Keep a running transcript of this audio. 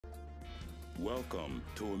Welcome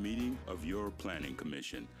to a meeting of your Planning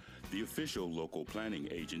Commission, the official local planning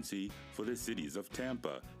agency for the cities of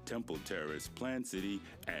Tampa, Temple Terrace, Plant City,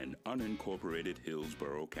 and unincorporated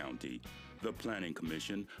Hillsborough County. The Planning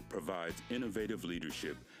Commission provides innovative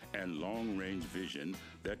leadership and long-range vision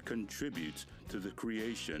that contributes to the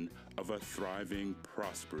creation of a thriving,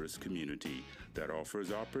 prosperous community that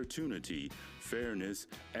offers opportunity, fairness,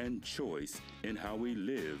 and choice in how we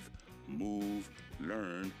live, move,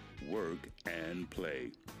 learn, work, and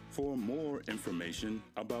play. For more information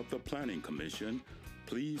about the Planning Commission,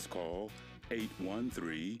 please call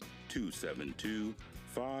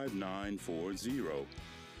 813-272-5940.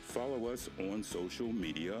 Follow us on social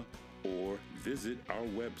media or visit our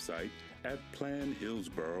website at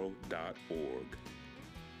planhillsborough.org.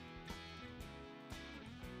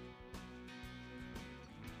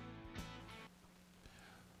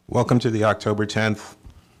 Welcome to the October 10th,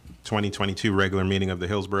 2022 regular meeting of the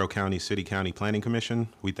Hillsborough County City County Planning Commission.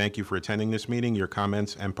 We thank you for attending this meeting. Your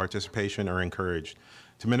comments and participation are encouraged.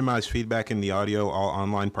 To minimize feedback in the audio, all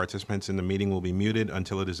online participants in the meeting will be muted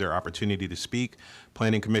until it is their opportunity to speak.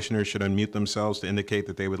 Planning commissioners should unmute themselves to indicate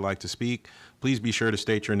that they would like to speak. Please be sure to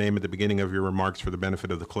state your name at the beginning of your remarks for the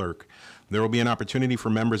benefit of the clerk. There will be an opportunity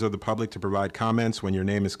for members of the public to provide comments. When your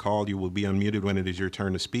name is called, you will be unmuted when it is your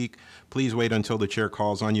turn to speak. Please wait until the chair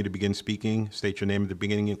calls on you to begin speaking. State your name at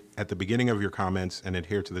the beginning of your comments and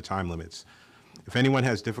adhere to the time limits. If anyone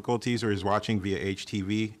has difficulties or is watching via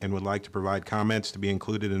HTV and would like to provide comments to be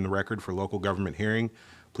included in the record for local government hearing,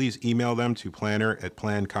 please email them to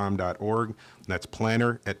planner@plancom.org. That's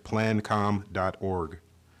planner@plancom.org.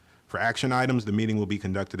 For action items, the meeting will be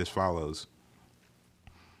conducted as follows.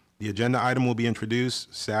 The agenda item will be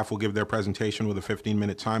introduced. Staff will give their presentation with a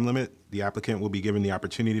 15-minute time limit. The applicant will be given the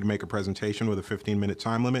opportunity to make a presentation with a 15-minute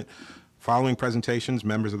time limit. Following presentations,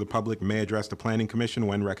 members of the public may address the Planning Commission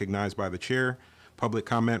when recognized by the chair. Public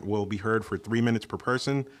comment will be heard for 3 minutes per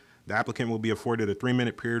person. The applicant will be afforded a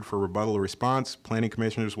 3-minute period for rebuttal or response. Planning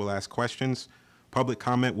commissioners will ask questions. Public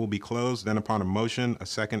comment will be closed. Then upon a motion, a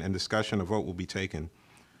second, and discussion, a vote will be taken.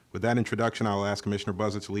 With that introduction, I will ask Commissioner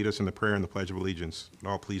Buzza to lead us in the prayer and the Pledge of Allegiance.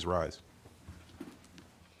 All please rise.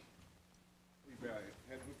 Please bow your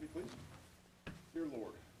heads with me, please. Dear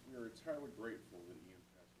Lord, we are entirely grateful that Ian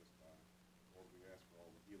passed us by. Lord, we ask for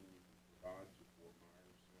all the healing you can provide to Fort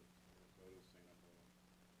Myers, Sarasota, San Antonio,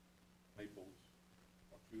 Naples,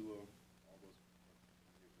 Wauchula, all those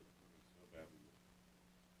communities that are hurting so badly.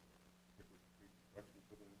 Give reconstruction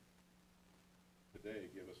for them.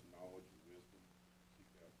 Today, give us knowledge and wisdom to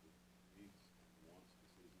seek out the needs and wants the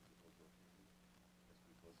citizens of Hillsborough County as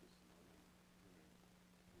we bless us in our name.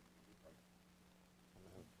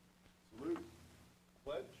 Salute.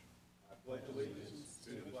 Pledge. I pledge allegiance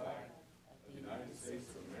to the flag of the United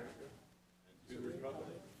States of America and to the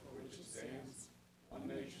republic for which it stands, one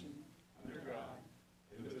nation, under God,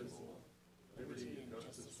 indivisible, with liberty and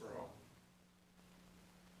justice for all.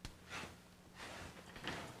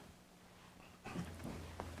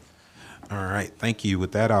 All right, thank you.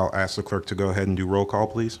 With that, I'll ask the clerk to go ahead and do roll call,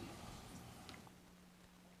 please.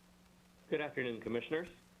 Good afternoon, Commissioners.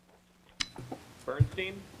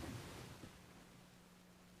 Bernstein.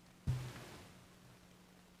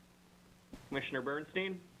 Commissioner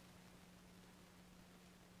Bernstein.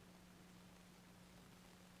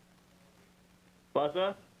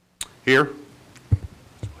 Buzza. Here.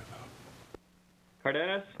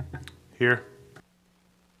 Cardenas. Here.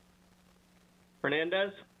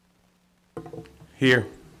 Fernandez. Here.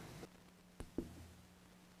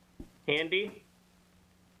 Handy.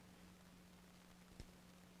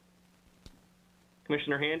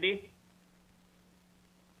 Commissioner Handy.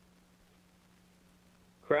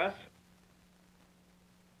 Kress.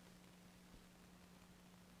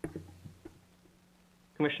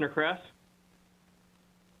 Commissioner Kress.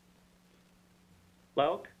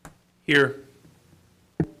 Lauk. Here.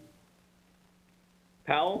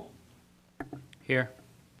 Powell. Here.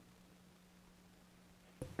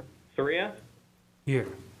 Soria. Here.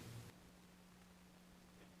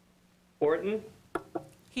 Orton.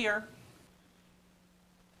 Here.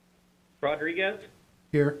 Rodriguez.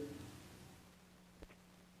 Here.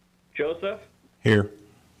 Joseph. Here.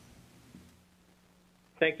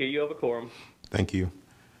 Thank you. You have a quorum. Thank you.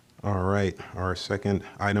 All right, our second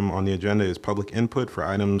item on the agenda is public input for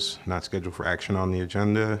items not scheduled for action on the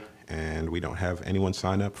agenda, and we don't have anyone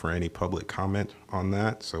sign up for any public comment on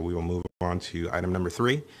that, so we will move on to item number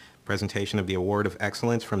 3, presentation of the Award of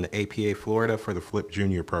Excellence from the APA Florida for the Flip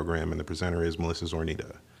Junior program, and the presenter is Melissa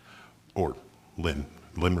Zornita, or Lynn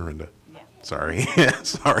Miranda. Yeah. Sorry,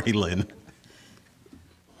 sorry, Lynn.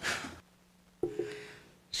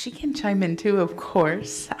 She can chime in too, of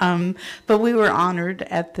course. But we were honored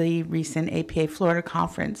at the recent APA Florida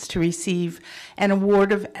Conference to receive an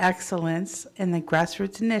award of excellence in the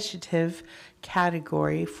Grassroots Initiative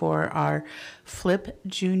category for our Flip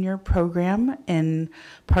Junior program in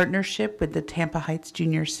partnership with the Tampa Heights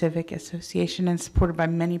Junior Civic Association and supported by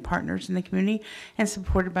many partners in the community and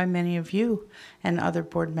supported by many of you and other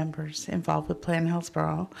board members involved with Plan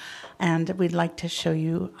Hillsborough. And we'd like to show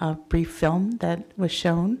you a brief film that was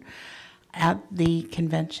shown at the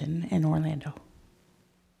convention in Orlando.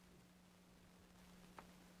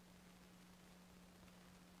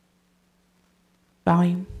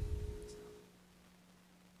 Volume.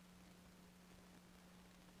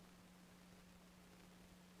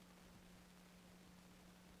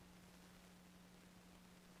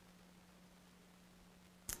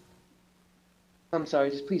 I'm sorry,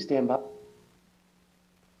 just please stand by.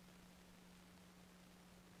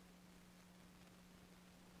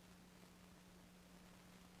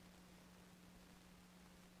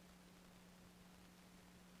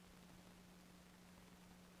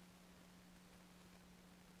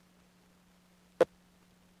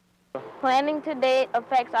 Planning today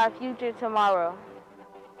affects our future tomorrow.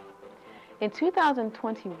 In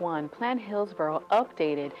 2021, Plan Hillsborough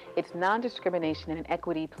updated its non-discrimination and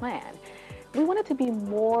equity plan. We wanted to be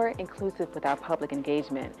more inclusive with our public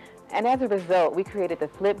engagement, and as a result, we created the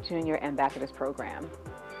Flip Junior Ambassadors Program.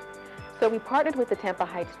 So we partnered with the Tampa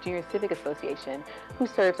Heights Junior Civic Association, who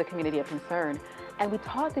serves a community of concern, and we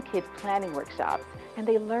taught the kids planning workshops, and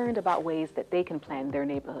they learned about ways that they can plan their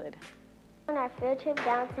neighborhood. On our field trip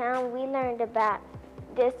downtown, we learned about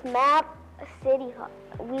this map, City Hall.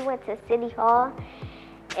 We went to City Hall,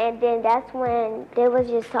 and then that's when they was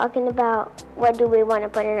just talking about what do we want to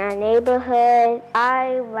put in our neighborhood.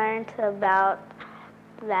 I learned about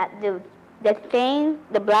that the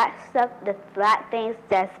black stuff, the black things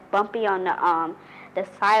that's bumpy on the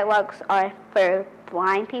sidewalks are for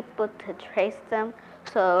blind people to trace them,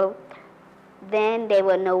 so then they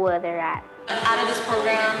will know where they're at. Out of this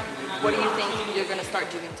program, what do you think you're going to start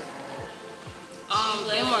doing to them?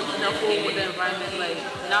 Being more careful with the environment, like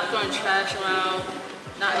not throwing trash around,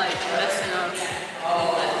 not like messing up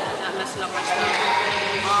my stuff,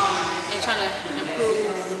 and trying to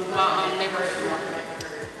improve my neighborhood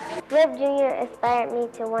more. Flip Junior inspired me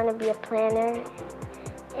to want to be a planner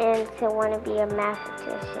and to want to be a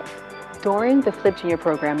mathematician. During the Flip Junior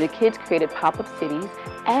program, the kids created pop-up cities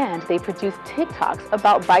and they produced TikToks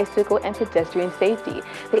about bicycle and pedestrian safety.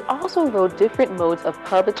 They also rode different modes of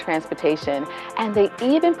public transportation, and they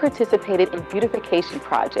even participated in beautification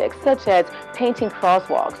projects such as painting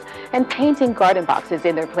crosswalks and painting garden boxes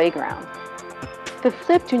in their playground. The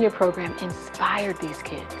Flip Junior program inspired these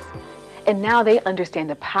kids, and now they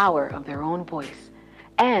understand the power of their own voice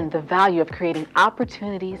and the value of creating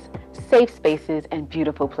opportunities, safe spaces, and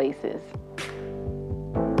beautiful places.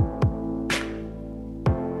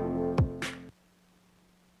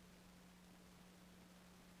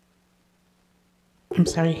 I'm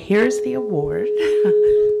sorry, here's the award.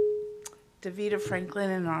 Davita Franklin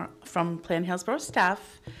and from Plan Hillsborough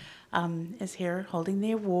staff is here holding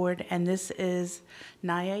the award, and this is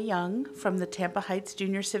Naya Young from the Tampa Heights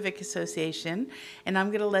Junior Civic Association, and I'm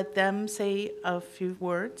going to let them say a few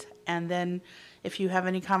words, and then if you have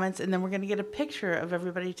any comments, and then we're going to get a picture of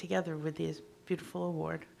everybody together with this beautiful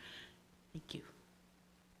award. Thank you.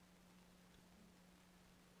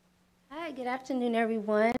 Hi, good afternoon,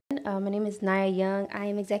 everyone. My name is Naya Young. I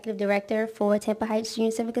am Executive Director for Tampa Heights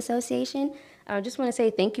Junior Civic Association. I just want to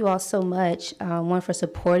say thank you all so much, one, for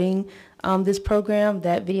supporting this program.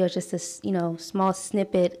 That video is just a small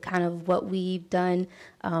snippet kind of what we've done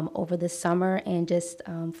over the summer. And just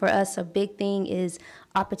for us, a big thing is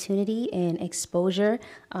opportunity and exposure.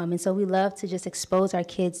 And so we love to just expose our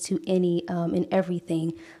kids to any and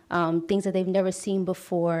everything, things that they've never seen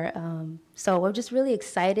before. So we're just really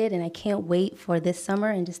excited, and I can't wait for this summer,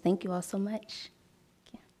 and just thank you all so much.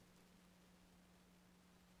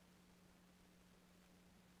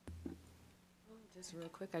 Just real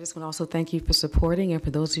quick, I just want to also thank you for supporting, and for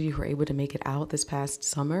those of you who were able to make it out this past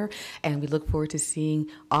summer. And we look forward to seeing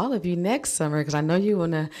all of you next summer, because I know you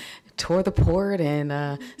want to tour the port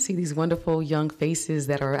and see these wonderful young faces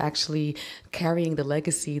that are actually carrying the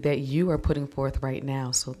legacy that you are putting forth right now.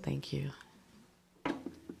 So thank you.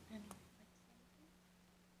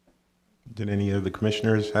 Did any of the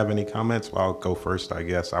commissioners have any comments? Well, I'll go first, I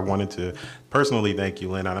guess. I wanted to personally thank you,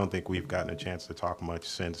 Lynn. I don't think we've gotten a chance to talk much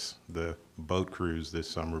since the boat cruise this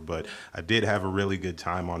summer, but I did have a really good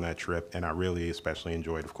time on that trip, and I really especially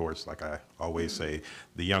enjoyed, of course, like I always say,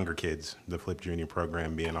 the younger kids, the Flip Junior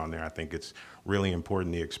program being on there. I think it's really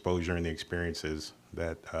important, the exposure and the experiences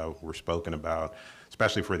that were spoken about,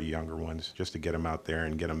 especially for the younger ones, just to get them out there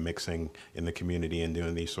and get them mixing in the community and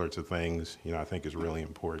doing these sorts of things, I think is really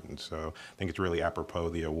important. So I think it's really apropos,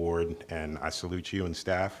 the award, and I salute you and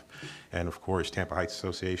staff, and of course Tampa Heights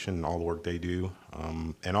Association and all the work they do,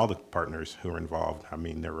 and all the partners who are involved. I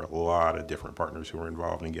mean, there were a lot of different partners who were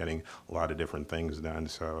involved in getting a lot of different things done.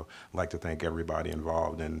 So I'd like to thank everybody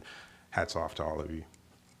involved, and hats off to all of you.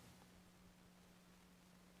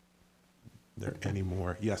 Are there any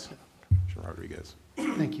more? Yes, Commissioner Rodriguez.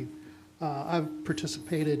 Thank you. I've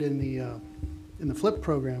participated in the FLIP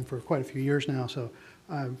program for quite a few years now, so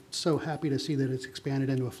I'm so happy to see that it's expanded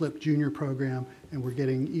into a FLIP junior program, and we're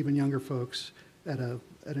getting even younger folks at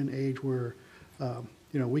an age where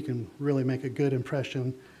we can really make a good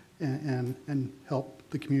impression and help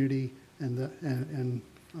the community and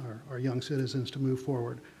our young citizens to move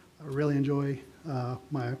forward. I really enjoy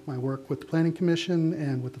my work with the Planning Commission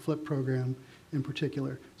and with the FLIP program in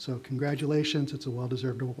particular. So congratulations, it's a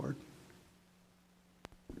well-deserved award.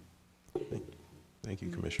 Thank you,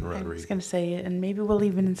 Commissioner I Rodriguez. was going to say, and maybe we'll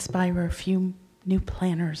even inspire a few new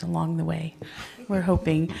planners along the way. We're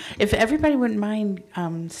hoping. If everybody wouldn't mind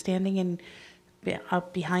standing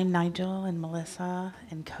up behind Nigel and Melissa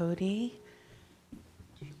and Cody,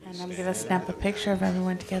 and I'm going to snap a picture of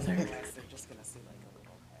everyone together. Should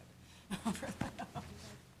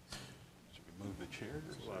we move the chairs?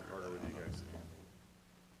 It's a lot harder with you guys.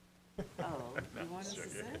 Oh, you want us to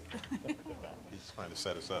sit? He's trying to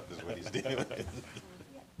set us up, is what he's doing.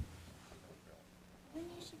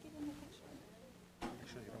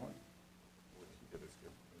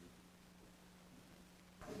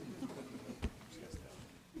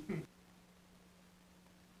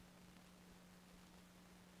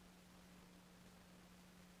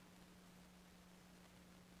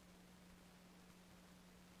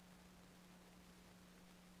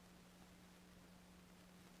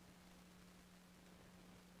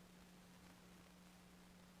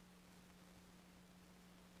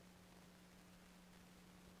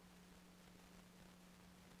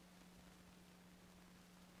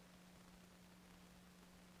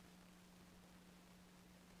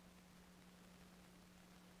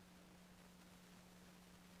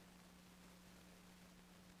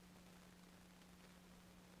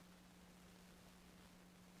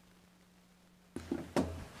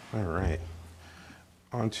 All right.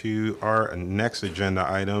 On to our next agenda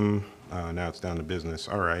item. Now it's down to business.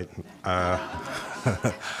 All right.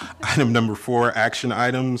 Item number 4, action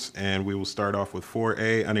items, and we will start off with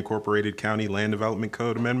 4A, Unincorporated County Land Development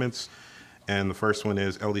Code amendments. And the first one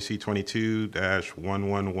is LDC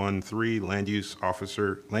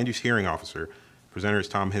 22-1113, Land Use Hearing Officer. Presenter is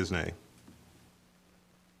Tom Hisney.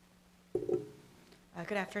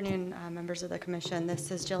 Good afternoon, members of the commission.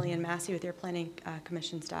 This is Jillian Massey with your Planning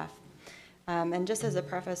Commission staff. And just as a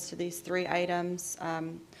preface to these 3 items,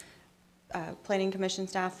 Planning Commission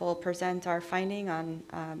staff will present our finding on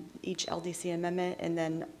each LDC amendment, and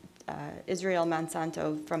then Israel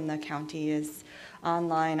Monsanto from the county is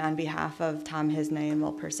online on behalf of Tom Hisney and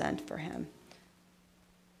will present for him.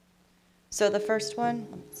 So the first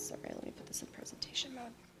one, let me put this in presentation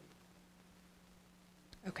mode.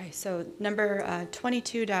 Okay, so number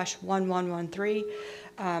 22-1113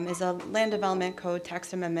 is a land development code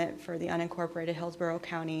text amendment for the unincorporated Hillsborough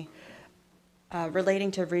County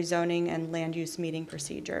relating to rezoning and land use meeting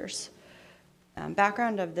procedures.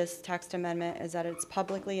 Background of this text amendment is that it's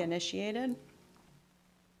publicly initiated.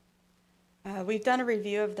 We've done a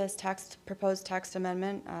review of this proposed text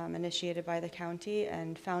amendment initiated by the county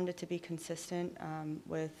and found it to be consistent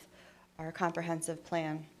with our comprehensive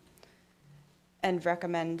plan, and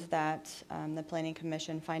recommend that the Planning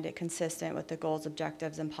Commission find it consistent with the goals,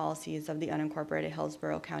 objectives, and policies of the unincorporated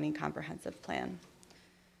Hillsborough County Comprehensive Plan.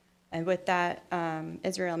 And with that,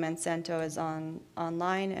 Israel Monsanto is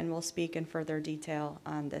online and will speak in further detail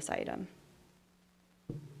on this item.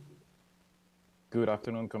 Good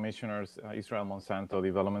afternoon, Commissioners. Israel Monsanto,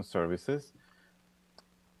 Development Services.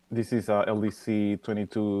 This is LDC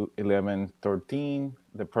 22-1113.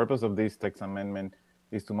 The purpose of this text amendment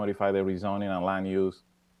is to modify the rezoning and land use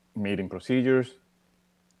meeting procedures,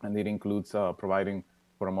 and it includes providing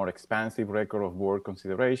for a more expansive record of board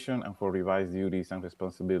consideration and for revised duties and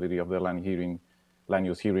responsibility of the land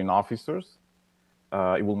use hearing officers.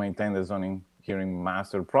 It will maintain the zoning hearing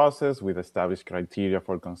master process with established criteria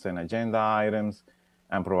for consent agenda items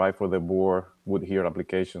and provide for the board would hear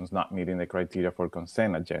applications not meeting the criteria for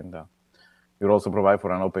consent agenda. It will also provide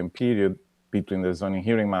for an open period between the zoning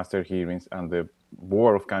hearing master hearings and the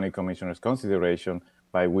Board of County Commissioners consideration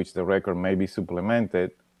by which the record may be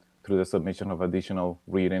supplemented through the submission of additional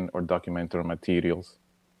written or documentary materials.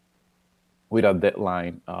 with a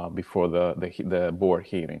deadline before the board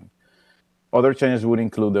hearing. Other changes would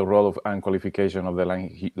include the role and qualification of the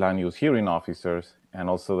land use hearing officers, and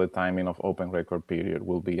also the timing of open record period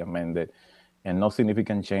will be amended. And no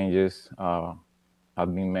significant changes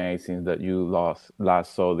have been made since that you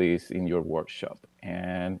last saw this in your workshop.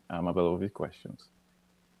 And I'm available with questions.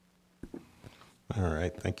 All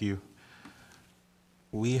right, thank you.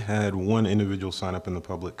 We had one individual sign up in the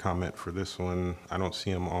public comment for this one. I don't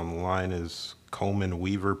see him online. Is Coleman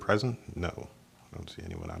Weaver present? No, I don't see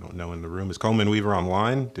anyone I don't know in the room. Is Coleman Weaver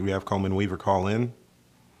online? Do we have Coleman Weaver call in?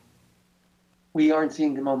 We aren't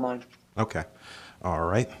seeing him online. Okay. All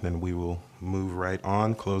right, then we will move right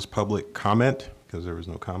on. Close public comment because there was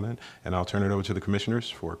no comment. And I'll turn it over to the commissioners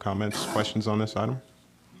for comments, questions on this item.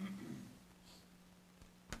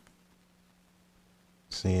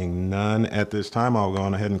 Seeing none at this time, I'll go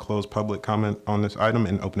on ahead and close public comment on this item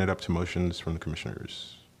and open it up to motions from the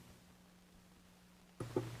commissioners.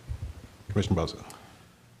 Commissioner Buzza.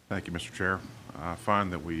 Thank you, Mr. Chair. I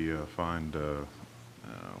find that we find,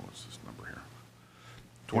 what's this number here?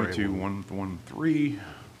 22113,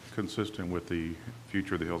 consistent with the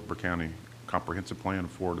future of the Hillsborough County Comprehensive Plan,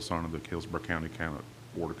 forward assigned to the Hillsborough County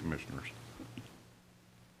Board of Commissioners.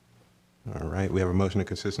 All right, we have a motion of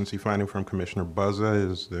consistency finding from Commissioner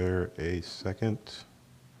Buzza. Is there a second?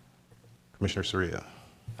 Commissioner Soria.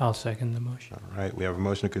 I'll second the motion. All right, we have a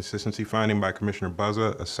motion of consistency finding by Commissioner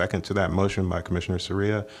Buzza, a second to that motion by Commissioner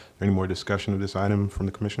Soria. Any more discussion of this item from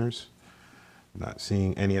the commissioners? Not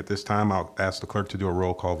seeing any at this time. I'll ask the clerk to do a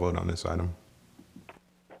roll call vote on this item.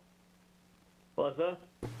 Buzza,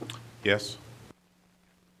 Yes?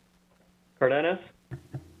 Cardenas,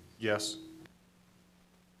 Yes.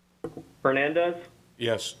 Fernandez,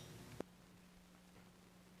 Yes.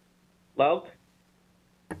 Lauk,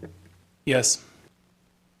 Yes.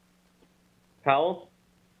 Powell,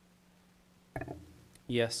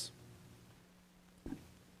 Yes.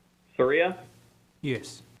 Soria,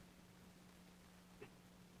 Yes.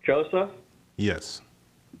 Joseph. Yes.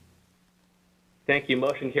 Thank you.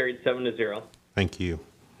 Motion carried 7-0. Thank you.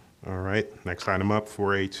 All right, next item up,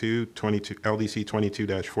 4A2, LDC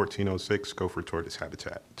 22-1406, Gopher Tortoise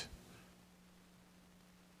Habitat.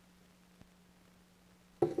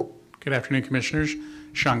 Good afternoon, Commissioners.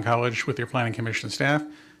 Sean College with your Planning Commission staff.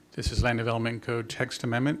 This is Land Development Code Text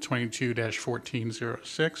Amendment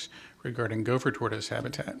 22-1406 regarding Gopher Tortoise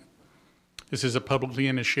Habitat. This is a publicly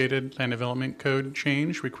initiated Land Development Code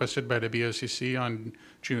change requested by the BOCC on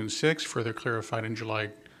June 6, further clarified in July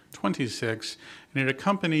 26, and it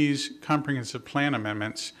accompanies comprehensive plan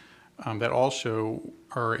amendments that also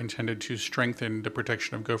are intended to strengthen the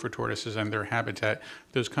protection of gopher tortoises and their habitat.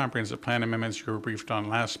 Those comprehensive plan amendments you were briefed on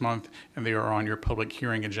last month, and they are on your public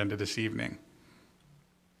hearing agenda this evening.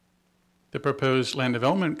 The proposed Land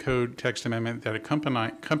Development Code text amendment that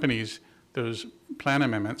accompanies those plan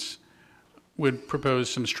amendments would propose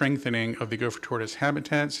some strengthening of the gopher tortoise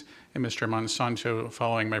habitats, and Mr. Monsanto,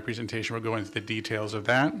 following my presentation, will go into the details of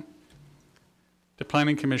that. The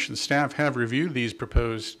Planning Commission staff have reviewed these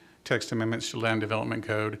proposed text amendments to Land Development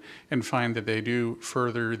Code and find that they do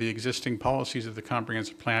further the existing policies of the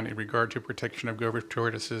comprehensive plan in regard to protection of gopher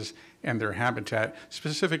tortoises and their habitat,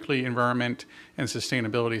 specifically environment and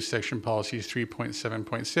sustainability section policies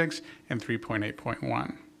 3.7.6 and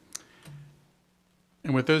 3.8.1.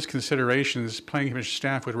 And with those considerations, Planning Commission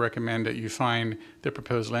staff would recommend that you find the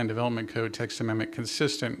proposed Land Development Code text amendment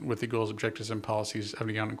consistent with the goals, objectives, and policies of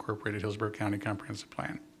the unincorporated Hillsborough County Comprehensive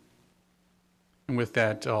Plan. And with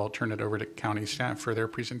that, I'll turn it over to county staff for their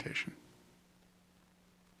presentation.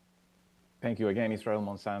 Thank you again, Israel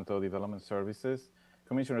Monsanto, Development Services.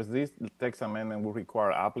 Commissioners, this text amendment will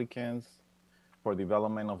require applicants for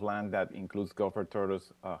development of land that includes gopher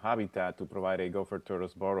tortoise habitat to provide a gopher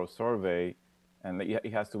tortoise burrow survey, and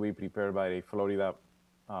it has to be prepared by the Florida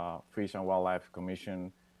Fish and Wildlife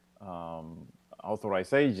Commission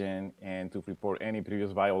authorized agent, and to report any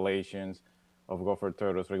previous violations of gopher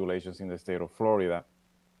tortoise regulations in the state of Florida.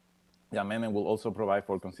 The amendment will also provide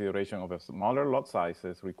for consideration of a smaller lot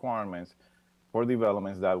sizes requirements for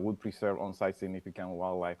developments that would preserve on-site significant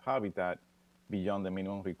wildlife habitat beyond the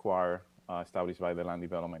minimum required established by the Land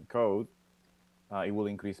Development Code. It will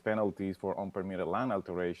increase penalties for unpermitted land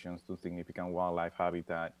alterations to significant wildlife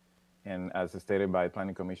habitat. And as stated by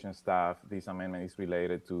Planning Commission staff, this amendment is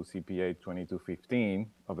related to CPA 2215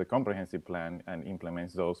 of the Comprehensive Plan and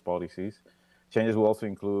implements those policies. Changes will also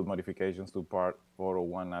include modifications to Part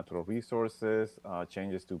 401 Natural Resources,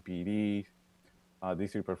 changes to PD,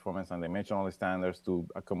 district performance and dimensional standards to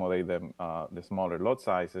accommodate the smaller lot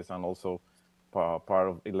sizes, and also part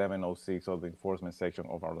of 1106 of the enforcement section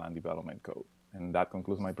of our Land Development Code. And that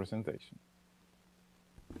concludes my presentation.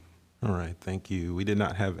 All right, thank you. We did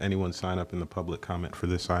not have anyone sign up in the public comment for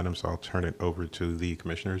this item, so I'll turn it over to the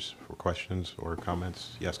commissioners for questions or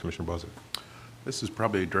comments. Yes, Commissioner Buzza. This is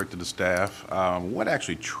probably directed to staff. What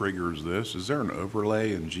actually triggers this? Is there an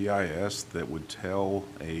overlay in GIS that would tell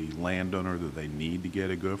a landowner that they need to get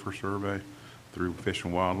a Gopher survey through Fish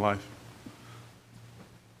and Wildlife?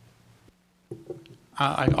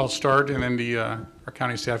 I'll start, and then our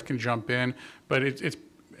county staff can jump in. But it's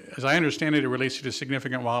as I understand it, it relates to the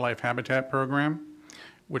Significant Wildlife Habitat Program,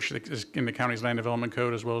 which is in the county's land development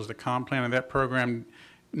code, as well as the comp plan. And that program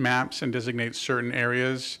maps and designates certain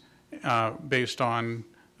areas based on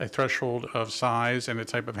a threshold of size and the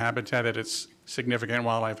type of habitat that it's significant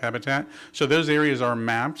wildlife habitat. So those areas are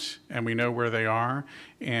mapped, and we know where they are.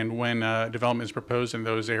 And when development is proposed in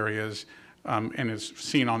those areas, and it's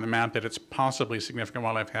seen on the map that it's possibly significant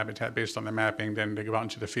wildlife habitat based on the mapping, then they go out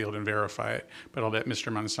into the field and verify it. But I'll let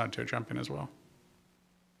Mr. Monsanto jump in as well.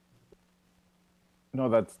 No,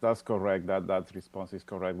 that's correct. That response is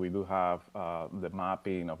correct. We do have the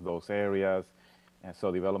mapping of those areas, and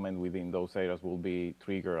so development within those areas will be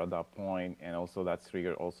triggered at that point, and also that's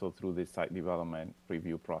triggered also through the site development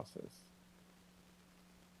review process.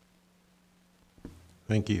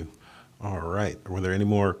 Thank you. All right. Were there any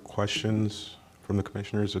more questions from the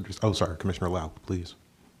commissioners? Oh, sorry, Commissioner Lau, please.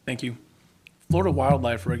 Thank you. Florida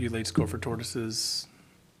wildlife regulates gopher tortoises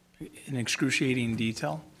in excruciating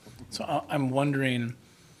detail. So I'm wondering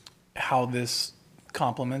how this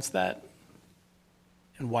complements that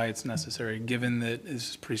and why it's necessary, given that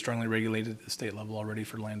it's pretty strongly regulated at the state level already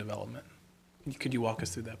for land development. Could you walk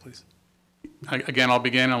us through that, please? Again, I'll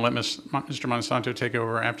begin. I'll let Mr. Monsanto take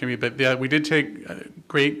over after me. But yeah, we did take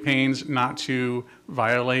great pains not to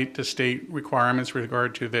violate the state requirements with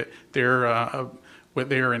regard to what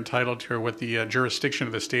they are entitled to, or what the jurisdiction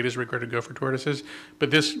of the state is regarding gopher tortoises. But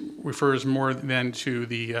this refers more than to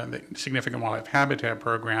the Significant Wildlife Habitat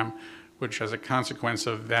Program, which, as a consequence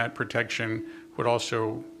of that protection, could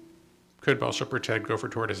also protect gopher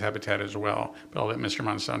tortoise habitat as well. But I'll let Mr.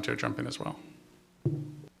 Monsanto jump in as well.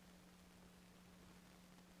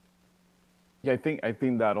 Yeah, I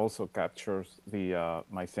think that also captures the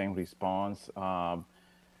my same response. I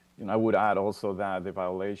would add also that the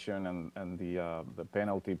violation and the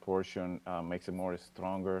penalty portion makes it more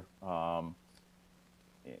stronger.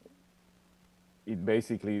 It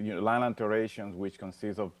basically, land alterations, which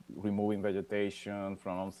consists of removing vegetation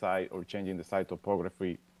from on-site or changing the site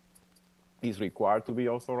topography, is required to be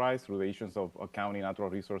authorized through the issuance of a county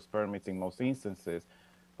natural resource permits in most instances.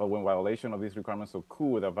 But when violation of these requirements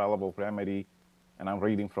occur, the available remedy, and I'm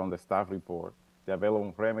reading from the staff report, the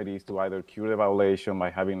available remedy is to either cure the violation by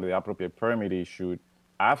having the appropriate permit issued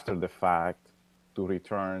after the fact to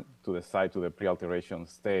return to the site to the pre-alteration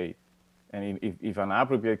state. And if an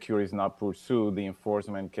appropriate cure is not pursued, the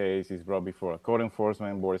enforcement case is brought before a code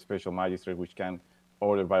enforcement board special magistrate, which can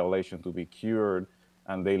order violation to be cured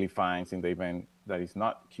and daily fines in the event that is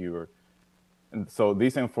not cured. And so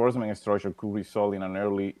this enforcement structure could result in an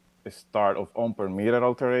early start of unpermitted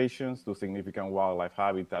alterations to significant wildlife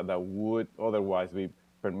habitat that would otherwise be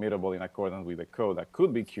permissible in accordance with the code, that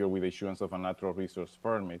could be cured with the issuance of a natural resource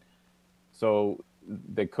permit. So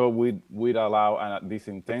the code would allow this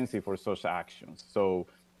intensity for such actions. So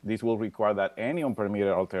this will require that any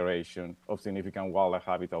unpermitted alteration of significant wildlife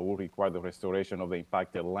habitat will require the restoration of the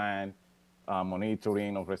impacted land,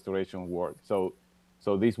 monitoring of restoration work.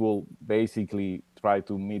 So this will basically try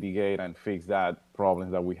to mitigate and fix that problem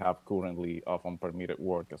that we have currently of unpermitted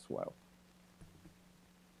work as well.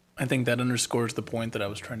 I think that underscores the point that I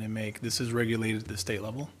was trying to make. This is regulated at the state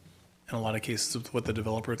level in a lot of cases with what the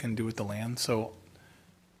developer can do with the land. So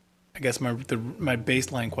I guess my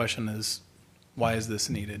baseline question is, why is this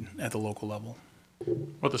needed at the local level?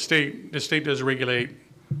 Well, the state does regulate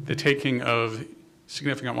the taking of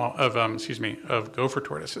of gopher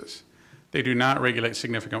tortoises. They do not regulate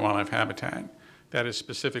significant wildlife habitat. That is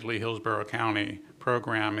specifically Hillsborough County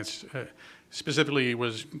program. It's specifically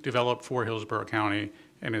was developed for Hillsborough County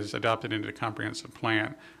and is adopted into the comprehensive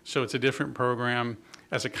plan. So it's a different program.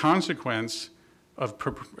 As a consequence of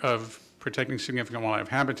protecting significant wildlife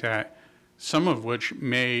habitat, some of which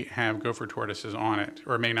may have gopher tortoises on it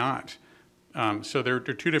or may not. So they're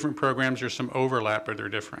two different programs. There's some overlap, but they're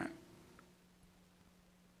different.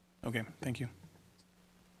 Okay, thank you.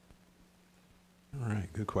 All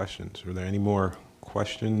right, good questions. Are there any more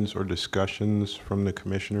questions or discussions from the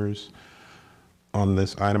commissioners on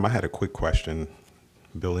this item? I had a quick question,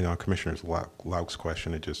 building on Commissioner Lauk's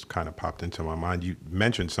question. It just kind of popped into my mind. You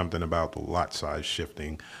mentioned something about the lot size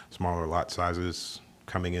shifting, smaller lot sizes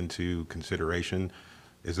coming into consideration.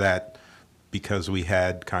 Is that because we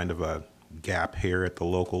had kind of a gap here at the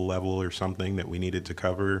local level or something that we needed to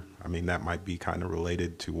cover? I mean, that might be kind of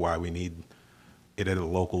related to why we need it at a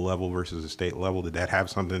local level versus a state level. Did that have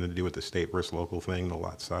something to do with the state versus local thing, the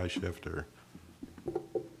lot size shift, or?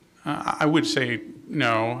 I would say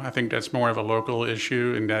no. I think that's more of a local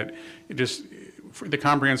issue, in that it just, for the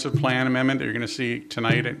comprehensive plan amendment that you're going to see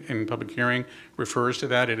tonight in public hearing refers to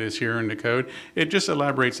that. It is here in the code. It just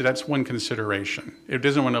elaborates that that's one consideration. It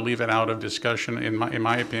doesn't want to leave it out of discussion. In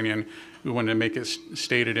my opinion, we want to make it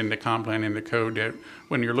stated in the comp plan, in the code, that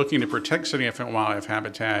when you're looking to protect significant wildlife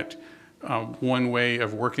habitat, one way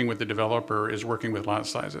of working with the developer is working with lot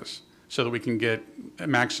sizes, so that we can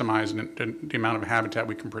maximize the amount of habitat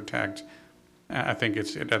we can protect. I think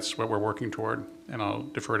that's what we're working toward, and I'll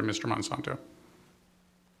defer to Mr. Monsanto.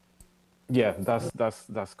 Yeah,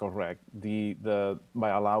 that's correct. By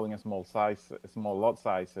allowing small lot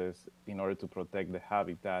sizes in order to protect the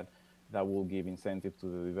habitat, that will give incentive to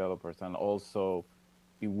the developers, and also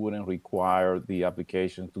it wouldn't require the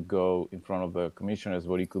application to go in front of the commissioners,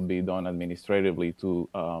 but it could be done administratively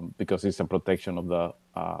because it's a protection of the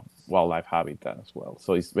wildlife habitat as well.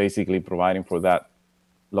 So it's basically providing for that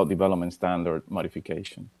lot development standard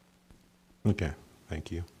modification. Okay,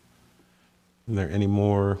 thank you. Are there any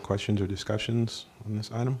more questions or discussions on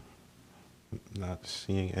this item? Not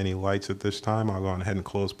seeing any lights at this time. I'll go ahead and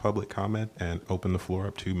close public comment and open the floor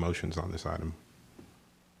up to motions on this item.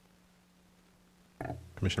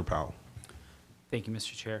 Commissioner Powell. Thank you,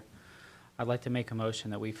 Mr. Chair. I'd like to make a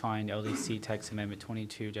motion that we find LDC Text Amendment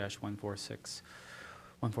 22-1406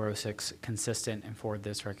 consistent and forward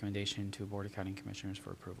this recommendation to Board of County Commissioners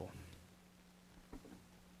for approval.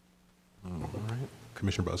 All right.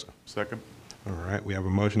 Commissioner Buzza. Second. All right. We have a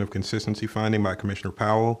motion of consistency finding by Commissioner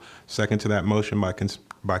Powell. Second to that motion by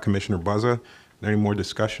Commissioner Buzza. Are there any more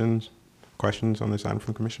questions on this item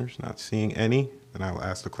from commissioners? Not seeing any. And I will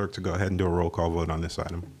ask the clerk to go ahead and do a roll call vote on this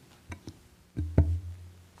item.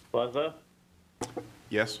 Buzza?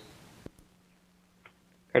 Yes.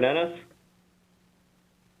 Cardenas?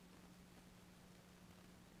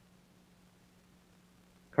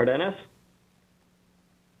 Cardenas?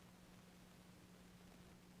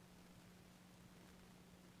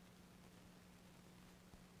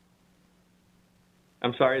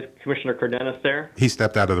 I'm sorry, is Commissioner Cardenas there? He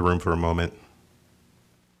stepped out of the room for a moment.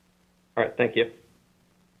 All right, thank you.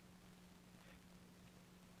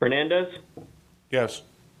 Fernandez? Yes.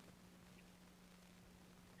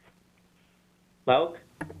 Lauk?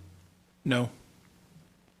 No.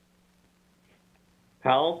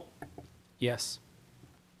 Powell? Yes.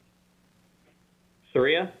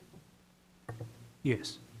 Soria?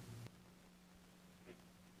 Yes.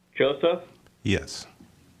 Joseph? Yes.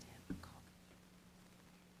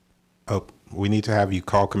 Oh, we need to have you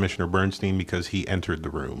call Commissioner Bernstein because he entered the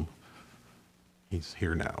room. He's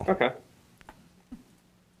here now. Okay.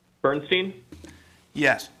 Bernstein?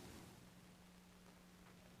 Yes.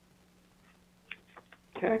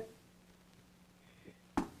 Okay.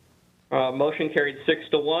 Motion carried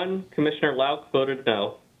 6-1. Commissioner Lauk voted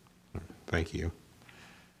no. Thank you.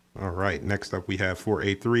 All right. Next up, we have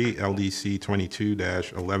 483 LDC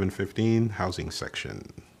 22-1115 Housing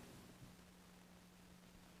Section.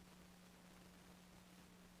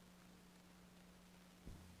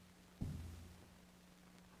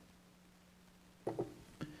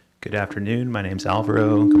 Good afternoon. My name's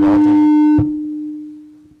Alvaro Gabaldi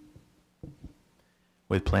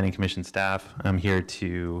with Planning Commission staff. I'm here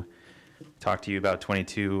to talk to you about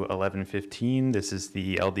 22-1115. This is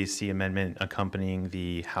the LDC amendment accompanying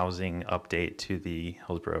the housing update to the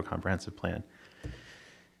Hillsborough Comprehensive Plan.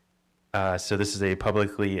 So this is a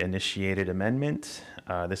publicly initiated amendment.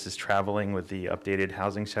 This is traveling with the updated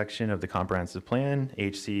housing section of the Comprehensive Plan,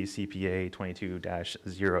 AICP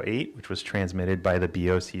 22-08, which was transmitted by the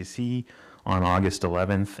BOCC on August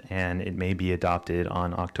 11th, and it may be adopted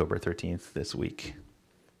on October 13th this week.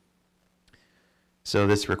 So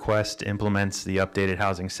this request implements the updated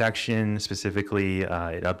housing section. Specifically,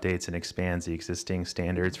 it updates and expands the existing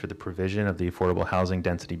standards for the provision of the affordable housing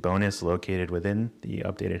density bonus located within the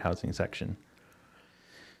updated housing section.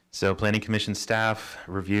 So Planning Commission staff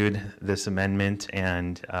reviewed this amendment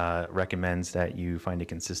and recommends that you find it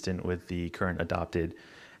consistent with the current adopted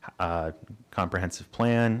comprehensive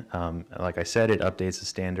plan. Like I said, it updates the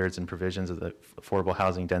standards and provisions of the affordable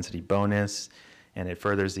housing density bonus, and it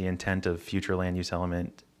furthers the intent of future land use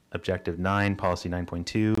element objective 9, policy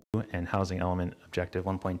 9.2, and housing element objective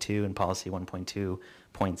 1.2 and policy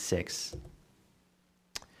 1.2.6.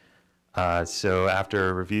 So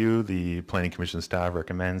after review, the Planning Commission staff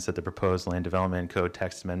recommends that the proposed Land Development Code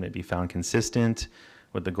text amendment be found consistent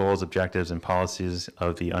with the goals, objectives, and policies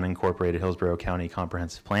of the unincorporated Hillsborough County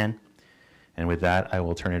Comprehensive Plan. And with that, I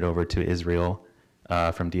will turn it over to Israel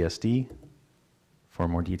from DSD for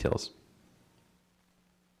more details.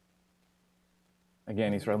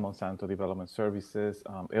 Again, Israel Monsanto Development Services,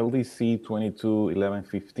 LDC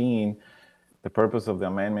 221115. The purpose of the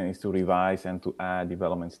amendment is to revise and to add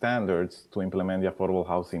development standards to implement the affordable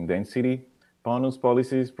housing density bonus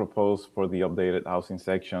policies proposed for the updated housing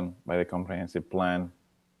section by the comprehensive plan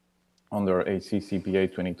under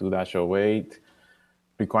AICP 22-08.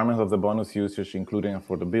 Requirements of the bonus usage, including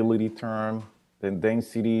affordability term, the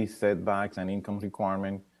density, setbacks, and income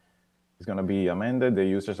requirement is going to be amended. The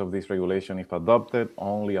usage of this regulation, if adopted,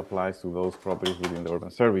 only applies to those properties within the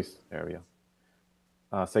urban service area.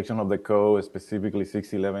 Section of the code, specifically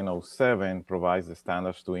 61107, provides the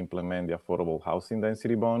standards to implement the affordable housing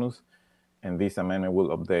density bonus, and this amendment will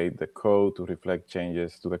update the code to reflect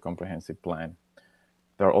changes to the comprehensive plan.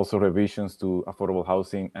 There are also revisions to affordable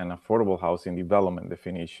housing and affordable housing development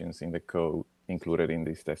definitions in the code included in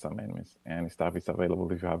these text amendments, and staff is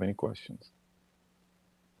available if you have any questions.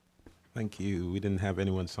 Thank you. We didn't have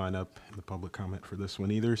anyone sign up in the public comment for this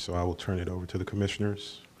one either, so I will turn it over to the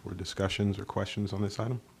commissioners for discussions or questions on this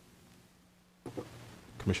item.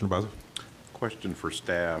 Commissioner Buzza. Question for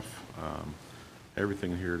staff.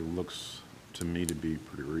 Everything here looks to me to be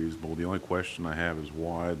pretty reasonable. The only question I have is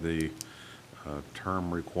why the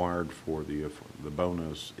term required for the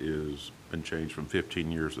bonus is been changed from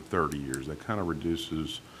 15 years to 30 years. That kind of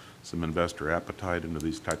reduces some investor appetite into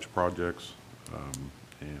these types of projects.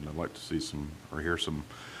 And I'd like to see some or hear some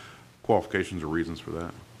qualifications or reasons for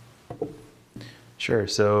that. Sure.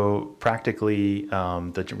 So practically,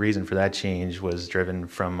 the reason for that change was driven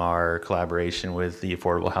from our collaboration with the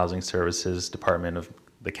Affordable Housing Services Department of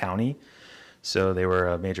the county. So they were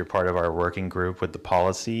a major part of our working group with the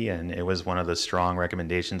policy, and it was one of the strong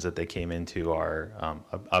recommendations that they came into our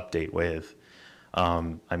update with.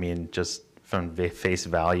 I mean, just from face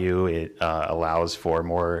value, it allows for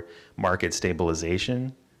more market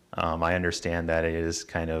stabilization. I understand that it is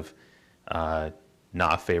kind of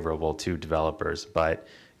not favorable to developers, but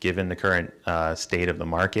given the current state of the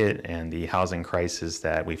market and the housing crisis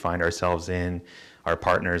that we find ourselves in, our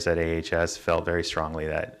partners at AHS felt very strongly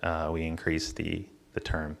that we increased the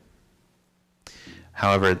term.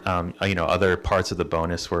 However, other parts of the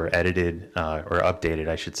bonus were edited or updated,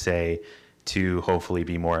 I should say, to hopefully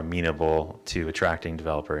be more amenable to attracting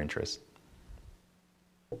developer interest.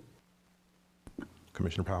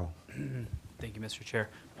 Commissioner Powell. Thank you, Mr. Chair.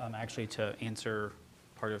 Actually, to answer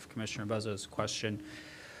part of Commissioner Buzza's question,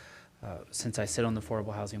 since I sit on the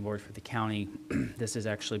Affordable Housing Board for the county, this has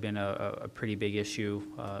actually been a pretty big issue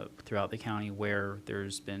throughout the county, where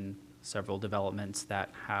there's been several developments that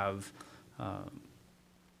have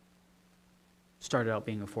started out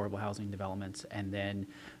being affordable housing developments, and then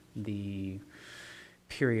the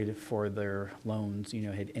period for their loans,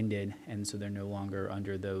 had ended, and so they're no longer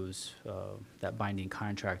under those that binding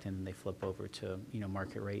contract, and then they flip over to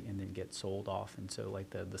market rate and then get sold off. And so like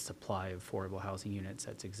the supply of affordable housing units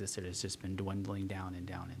that's existed has just been dwindling down and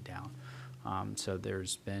down and down. So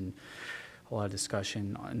there's been a lot of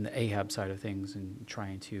discussion on the AHAB side of things and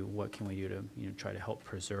trying to, what can we do to try to help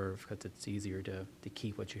preserve, because it's easier to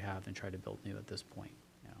keep what you have than try to build new at this point.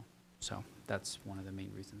 So that's one of the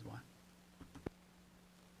main reasons why.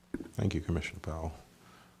 Thank you, Commissioner Powell.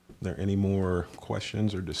 Are there any more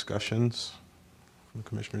questions or discussions from the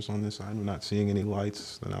commissioners on this item? Not seeing any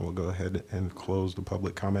lights, then I will go ahead and close the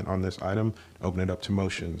public comment on this item, open it up to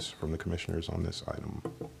motions from the commissioners on this item.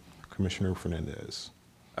 Commissioner Fernandez.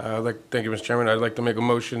 Thank you, Mr. Chairman. I'd like to make a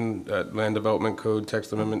motion that Land Development Code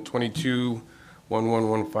Text Amendment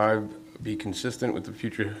 221115 be consistent with the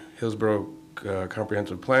future Hillsborough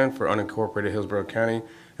Comprehensive Plan for Unincorporated Hillsborough County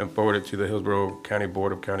and forward it to the Hillsborough County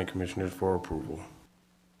Board of County Commissioners for approval.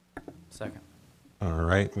 Second. All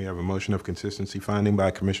right, we have a motion of consistency finding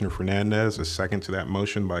by Commissioner Fernandez, a second to that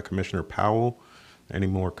motion by Commissioner Powell. Any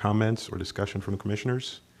more comments or discussion from the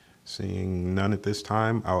commissioners? Seeing none at this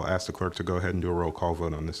time, I'll ask the clerk to go ahead and do a roll call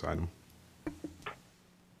vote on this item.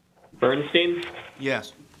 Bernstein?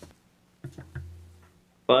 Yes.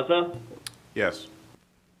 Buzza? Yes.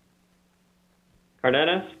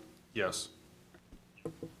 Cardenas? Yes.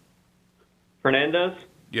 Fernandez?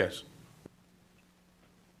 Yes.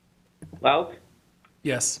 Lauk?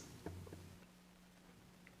 Yes.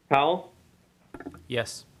 Powell?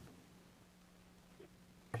 Yes.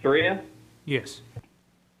 Sharia? Yes.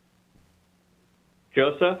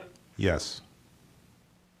 Joseph? Yes.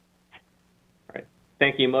 All right.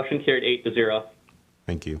 Thank you. Motion carried 8-0.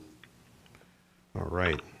 Thank you. All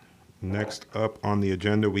right. Next up on the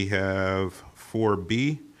agenda, we have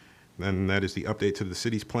 4B, and that is the update to the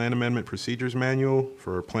city's plan amendment procedures manual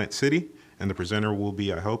for Plant City. And the presenter will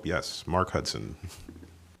be, I hope, yes, Mark Hudson.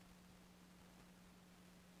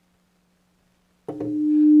 Seems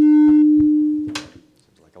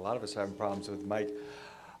like a lot of us are having problems with the mic.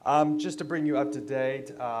 Just to bring you up to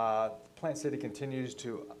date, Plant City continues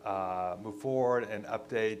to move forward and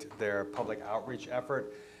update their public outreach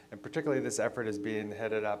effort. And particularly this effort is being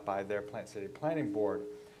headed up by their Plant City Planning Board.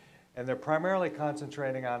 And they're primarily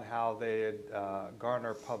concentrating on how they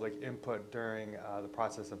garner public input during the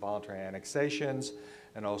process of voluntary annexations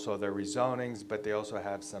and also their rezonings, but they also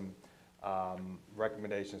have some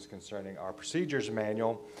recommendations concerning our procedures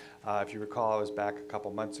manual. If you recall, I was back a couple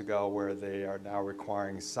months ago where they are now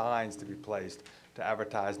requiring signs to be placed to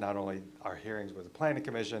advertise not only our hearings with the Planning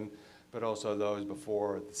Commission, but also those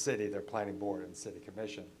before the city, their Planning Board and City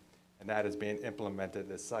Commission. And that is being implemented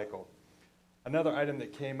this cycle. Another item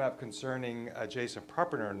that came up concerning adjacent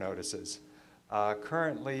property owner notices.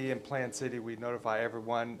 Currently in Plant City, we notify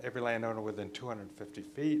every landowner within 250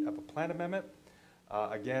 feet of a plan amendment.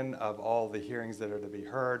 Again, of all the hearings that are to be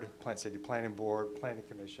heard, Plant City Planning Board, Planning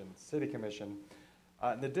Commission, City Commission.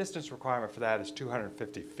 The distance requirement for that is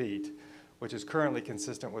 250 feet, which is currently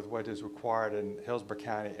consistent with what is required in Hillsborough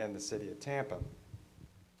County and the City of Tampa.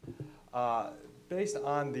 Based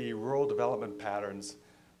on the rural development patterns,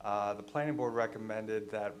 the Planning Board recommended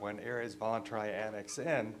that when areas voluntarily annex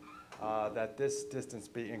in, that this distance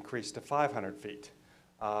be increased to 500 feet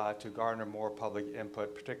to garner more public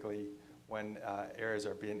input, particularly when areas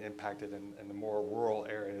are being impacted in the more rural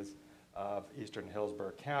areas of eastern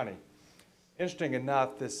Hillsborough County. Interesting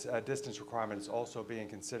enough, this distance requirement is also being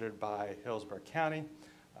considered by Hillsborough County.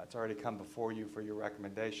 It's already come before you for your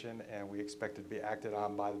recommendation, and we expect it to be acted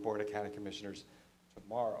on by the Board of County Commissioners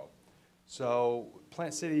tomorrow. So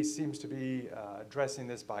Plant City seems to be addressing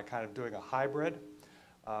this by kind of doing a hybrid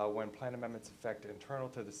when plan amendments affect internal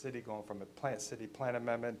to the city, going from a Plant City plan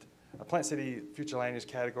amendment, a Plant City future land use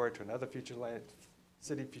category to another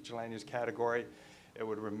city future land use category. It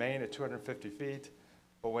would remain at 250 feet,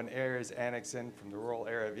 but when areas annex in from the rural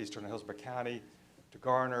area of eastern Hillsborough County, to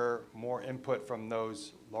garner more input from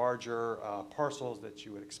those larger parcels that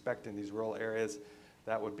you would expect in these rural areas,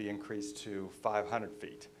 that would be increased to 500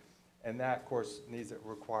 feet. And that, of course,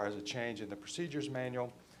 requires a change in the procedures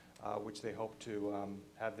manual, which they hope to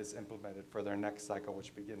have this implemented for their next cycle,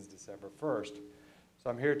 which begins December 1st. So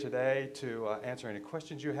I'm here today to answer any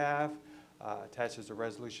questions you have. Attached is a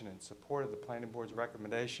resolution in support of the Planning Board's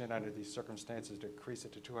recommendation under these circumstances to increase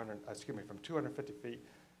it to from 250 feet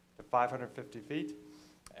to 550 feet.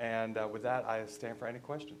 And with that, I stand for any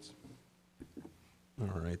questions.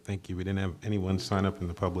 All right, thank you. We didn't have anyone sign up in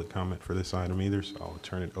the public comment for this item either, so I'll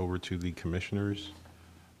turn it over to the commissioners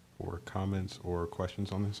for comments or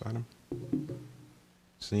questions on this item.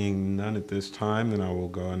 Seeing none at this time, then I will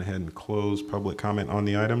go ahead and close public comment on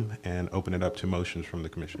the item and open it up to motions from the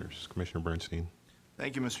commissioners. Commissioner Bernstein.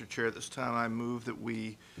 Thank you, Mr. Chair. At this time, I move that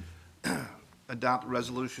we adopt a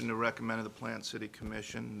resolution to recommend to the Plant City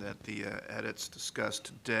Commission that the edits discussed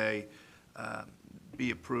today be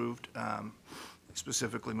approved,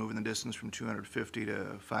 specifically moving the distance from 250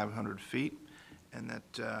 to 500 feet, and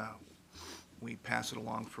that we pass it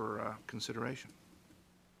along for consideration.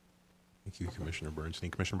 Thank you, Commissioner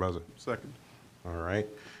Bernstein. Commissioner Buzza. Second. All right.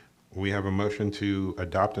 We have a motion to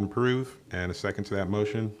adopt and approve, and a second to that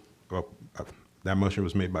motion. Well, that motion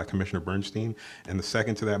was made by Commissioner Bernstein, and the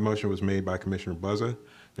second to that motion was made by Commissioner Buzza. Is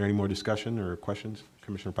there any more discussion or questions?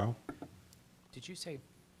 Commissioner Powell? Did you say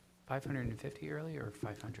 550 earlier or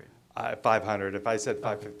 500? 500. If I said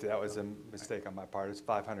 550, that was a mistake on my part. It's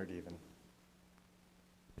 500 even.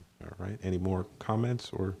 All right. Any more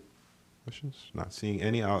comments or questions? Not seeing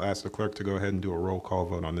any. I'll ask the clerk to go ahead and do a roll call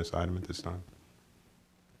vote on this item at this time.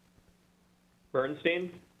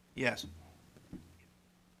 Bernstein? Yes.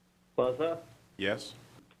 Buzza? Yes.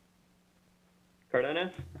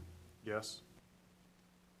 Cardenas? Yes.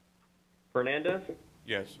 Fernandez?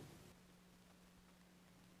 Yes.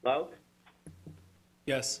 Lauk?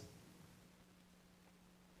 Yes.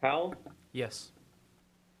 Powell? Yes.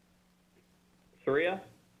 Soria?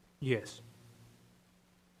 Yes.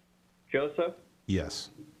 Joseph? Yes.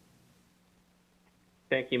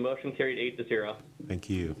 Thank you. Motion carried 8-0. Thank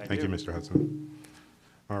you. Thank you, Mr. Hudson.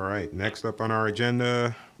 All right. Next up on our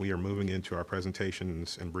agenda, we are moving into our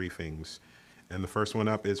presentations and briefings. And the first one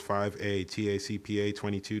up is 5A TACPA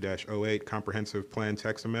 22-08 Comprehensive Plan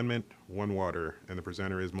Text Amendment, One Water. And the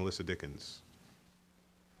presenter is Melissa Dickens.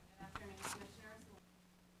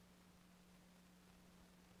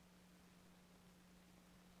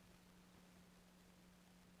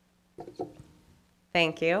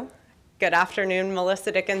 Thank you. Good afternoon,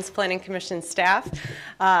 Melissa Dickens, Planning Commission staff.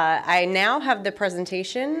 I now have the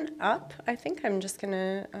presentation up. I think I'm just going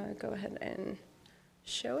to go ahead and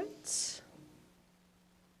show it.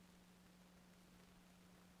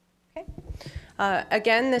 Okay.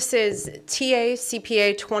 Again, this is TA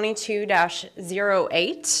CPA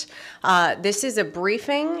 22-08. This is a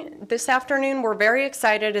briefing this afternoon. We're very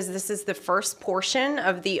excited as this is the first portion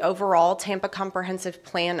of the overall Tampa Comprehensive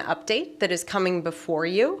Plan update that is coming before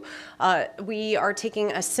you. We are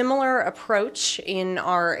taking a similar approach in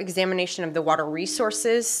our examination of the water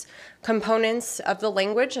resources components of the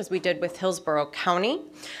language as we did with Hillsborough County.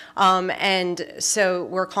 And so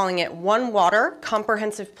we're calling it One Water,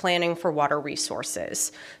 Comprehensive Planning for Water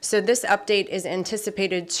Resources. So this update is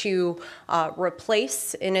anticipated to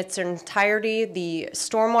replace in its entirety the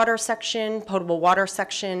stormwater section, potable water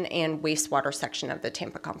section, and wastewater section of the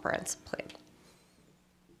Tampa Comprehensive Plan.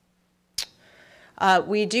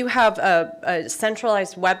 We do have a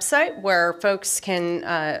centralized website where folks can,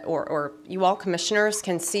 or you all commissioners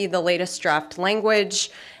can see the latest draft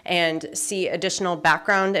language and see additional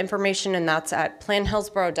background information, and that's at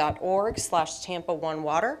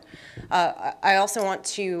planhillsborough.org/Tampa1Water. I also want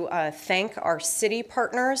to thank our city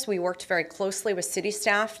partners. We worked very closely with city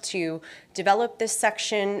staff to develop this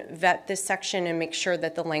section, vet this section, and make sure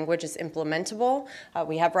that the language is implementable.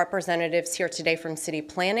 We have representatives here today from city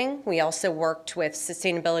planning. We also worked with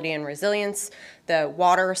sustainability and resilience, the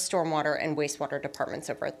water, stormwater, and wastewater departments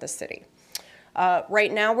over at the city.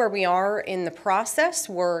 Right now, where we are in the process,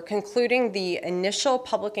 we're concluding the initial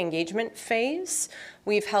public engagement phase.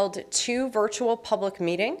 We've held 2 virtual public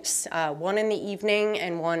meetings, one in the evening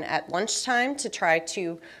and one at lunchtime to try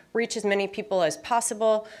to reach as many people as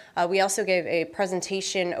possible. We also gave a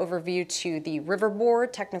presentation overview to the River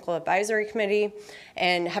Board Technical Advisory Committee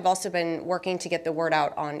and have also been working to get the word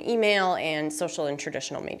out on email and social and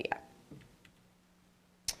traditional media.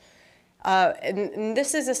 And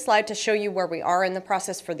this is a slide to show you where we are in the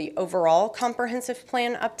process for the overall comprehensive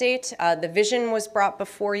plan update. The vision was brought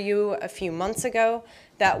before you a few months ago.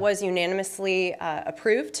 That was unanimously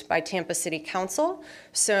approved by Tampa City Council.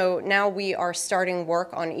 So now we are starting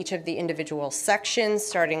work on each of the individual sections,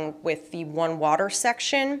 starting with the One Water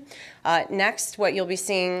section. Next, what you'll be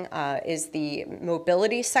seeing is the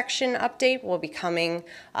mobility section update will be coming,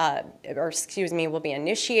 will be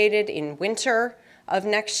initiated in winter of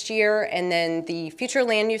next year, and then the future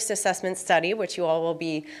land use assessment study, which you all will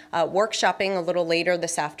be workshopping a little later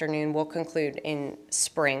this afternoon, will conclude in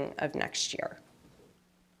spring of next year.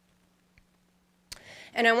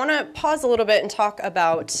 And I want to pause a little bit and talk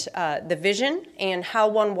about the vision and how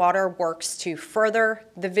One Water works to further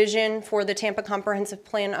the vision for the Tampa Comprehensive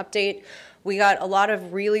Plan update. We got a lot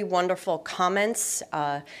of really wonderful comments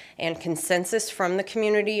and consensus from the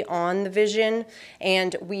community on the vision,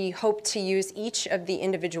 and we hope to use each of the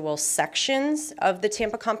individual sections of the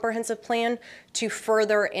Tampa Comprehensive Plan to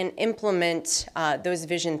further and implement those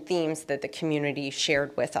vision themes that the community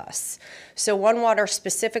shared with us. So One Water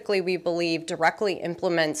specifically, we believe, directly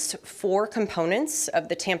implements 4 components of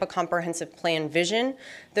the Tampa Comprehensive Plan vision.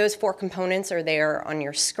 Those 4 components are there on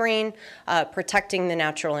your screen: protecting the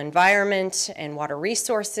natural environment and water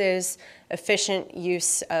resources, efficient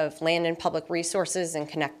use of land and public resources and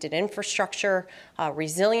connected infrastructure,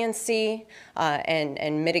 resiliency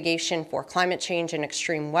and mitigation for climate change and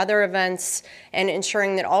extreme weather events, and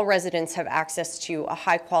ensuring that all residents have access to a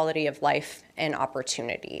high quality of life and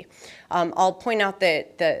opportunity. I'll point out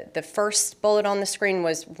that the first bullet on the screen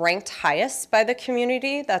was ranked highest by the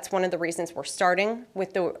community. That's one of the reasons we're starting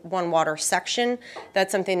with the One Water section.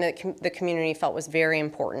 That's something that the community felt was very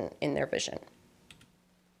important in their vision.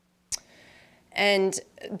 And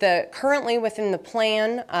currently within the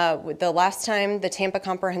plan, the last time the Tampa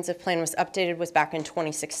Comprehensive Plan was updated was back in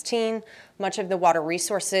 2016. Much of the water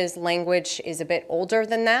resources language is a bit older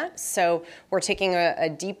than that, so we're taking a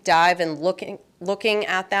deep dive and looking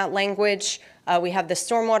at that language. We have the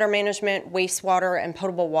stormwater management, wastewater, and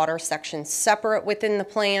potable water sections separate within the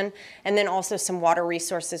plan, and then also some water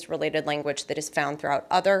resources related language that is found throughout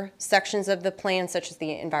other sections of the plan, such as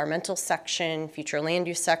the environmental section, future land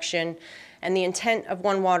use section. And the intent of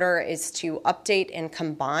One Water is to update and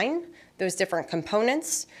combine those different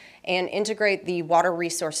components and integrate the water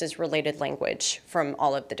resources related language from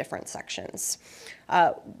all of the different sections.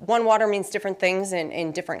 One Water means different things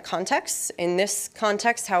in different contexts. In this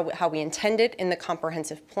context, how we intend it in the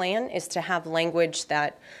comprehensive plan is to have language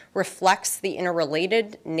that reflects the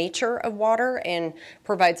interrelated nature of water and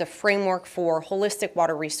provides a framework for holistic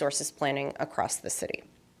water resources planning across the city.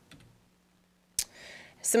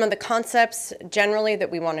 Some of the concepts generally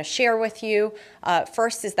that we want to share with you.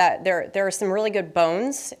 First is that there are some really good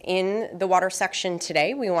bones in the water section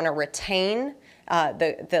today. We want to retain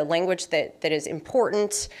the language that is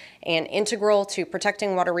important and integral to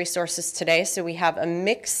protecting water resources today. So we have a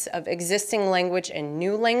mix of existing language and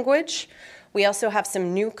new language. We also have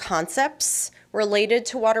some new concepts related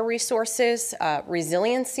to water resources,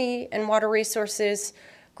 resiliency in water resources,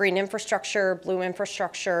 green infrastructure, blue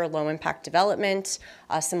infrastructure, low impact development,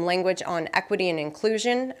 some language on equity and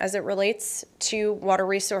inclusion as it relates to water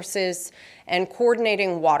resources, and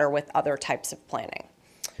coordinating water with other types of planning.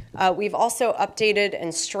 We've also updated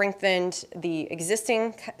and strengthened the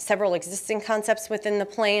several existing concepts within the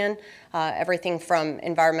plan, everything from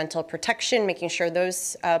environmental protection, making sure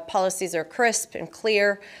those policies are crisp and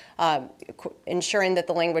clear, ensuring that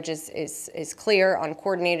the language is clear on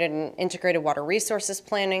coordinated and integrated water resources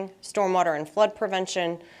planning, stormwater and flood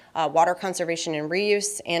prevention, water conservation and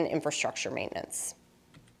reuse, and infrastructure maintenance.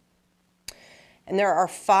 And there are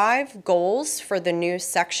 5 goals for the new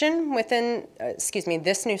section within,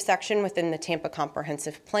 this new section within the Tampa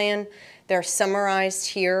Comprehensive Plan. They're summarized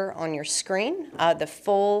here on your screen.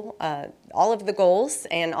 All of the goals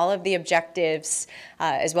and all of the objectives,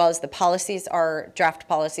 as well as the draft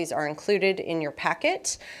policies are included in your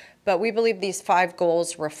packet. But we believe these 5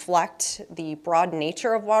 goals reflect the broad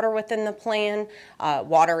nature of water within the plan,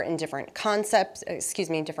 water in different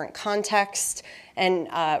different contexts, and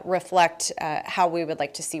reflect how we would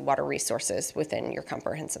like to see water resources within your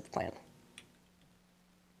comprehensive plan.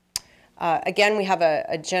 Again, we have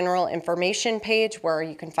a general information page where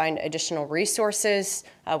you can find additional resources.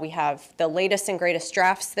 We have the latest and greatest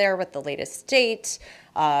drafts there with the latest date.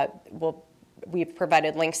 We've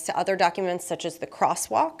provided links to other documents such as the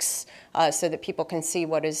crosswalks so that people can see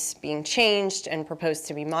what is being changed and proposed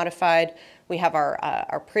to be modified. We have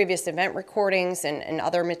our previous event recordings and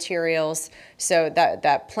other materials. So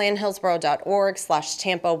that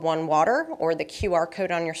planhillsboro.org/Tampa1Water or the QR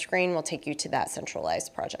code on your screen will take you to that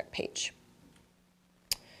centralized project page.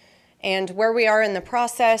 And where we are in the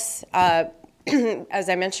process, as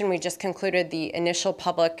I mentioned, we just concluded the initial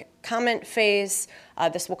public comment phase.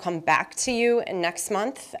 This will come back to you next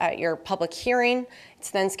month at your public hearing.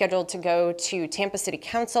 It's then scheduled to go to Tampa City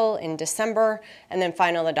Council in December, and then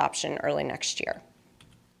final adoption early next year.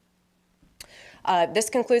 This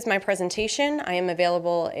concludes my presentation. I am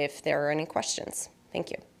available if there are any questions.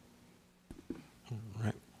 Thank you. All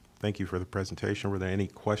right. Thank you for the presentation. Were there any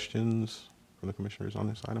questions from the commissioners on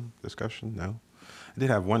this item? Discussion? No? I did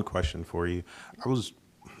have one question for you.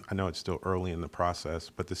 I know it's still early in the process,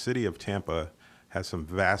 but the city of Tampa has some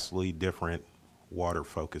vastly different water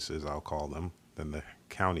focuses, I'll call them, than the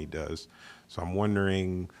county does. So I'm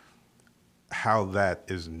wondering how that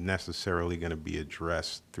is necessarily going to be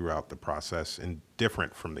addressed throughout the process and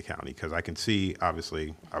different from the county, because I can see,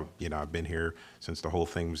 obviously, I've been here since the whole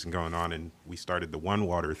thing was going on and we started the One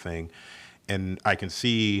Water thing, and I can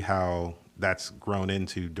see how that's grown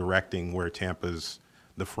into directing where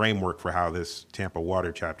the framework for how this Tampa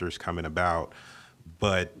Water chapter is coming about.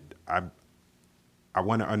 But I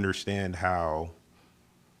want to understand how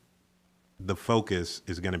the focus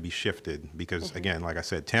is going to be shifted because, again, like I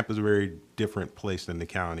said, Tampa's a very different place than the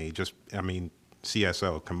county.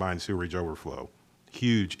 CSO, combined sewerage overflow,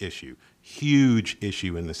 huge issue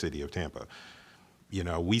in the city of Tampa.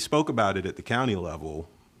 We spoke about it at the county level,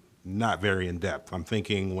 not very in depth. I'm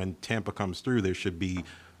thinking when Tampa comes through, there should be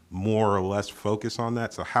more or less focus on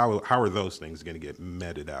that. So how are those things going to get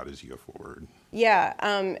meted out as you go forward? Yeah,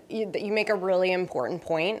 you make a really important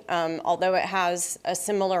point. Although it has a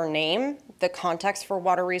similar name, the context for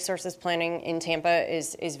water resources planning in Tampa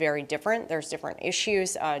is very different. There's different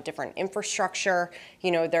issues, different infrastructure.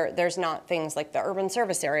 There's not things like the urban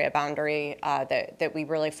service area boundary that we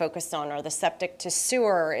really focused on, or the septic to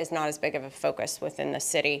sewer is not as big of a focus within the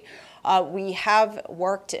city. We have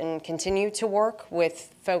worked and continue to work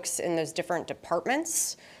with folks in those different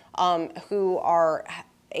departments who are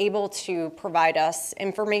able to provide us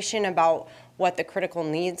information about what the critical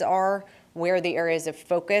needs are, where the areas of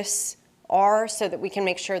focus are, so that we can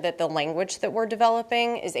make sure that the language that we're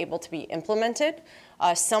developing is able to be implemented.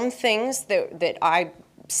 Some things that I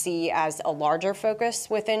see as a larger focus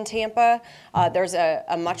within Tampa, there's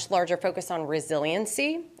a much larger focus on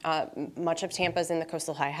resiliency. Much of Tampa is in the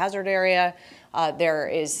coastal high hazard area. There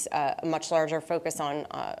is a much larger focus on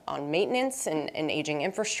maintenance and aging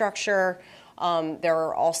infrastructure. There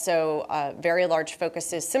are also very large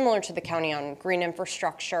focuses similar to the county on green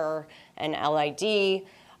infrastructure and LID.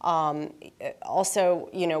 Also,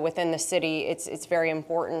 within the city, it's very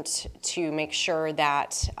important to make sure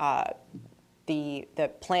that the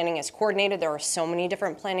planning is coordinated. There are so many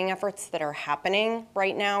different planning efforts that are happening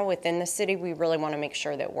right now within the city. We really want to make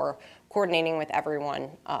sure that we're coordinating with everyone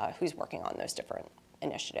who's working on those different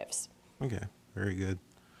initiatives. Okay, very good.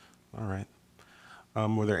 All right.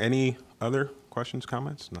 Were there any other questions,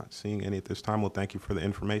 comments? Not seeing any at this time. Well, thank you for the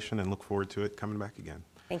information and look forward to it coming back again.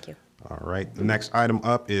 Thank you. All right. The next item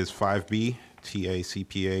up is 5B,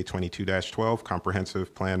 TACPA 22-12,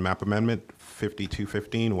 Comprehensive Plan Map Amendment,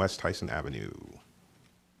 5215 West Tyson Avenue.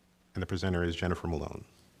 And the presenter is Jennifer Malone.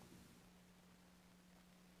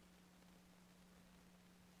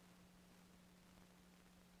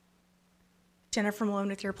 Jennifer Malone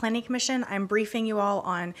with your Planning Commission. I'm briefing you all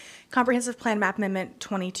on Comprehensive Plan Map Amendment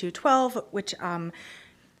 2212, which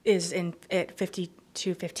is at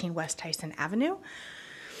 5215 West Tyson Avenue.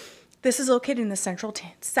 This is located in the central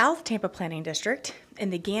South Tampa Planning District in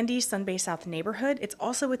the Gandy Sunbay South neighborhood. It's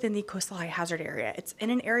also within the coastal high hazard area. It's in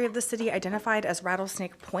an area of the city identified as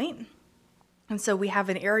Rattlesnake Point. And so we have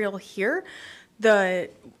an aerial here. The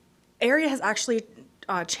area has actually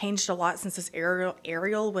changed a lot since this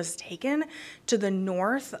aerial was taken. To the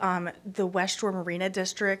north, the West Shore Marina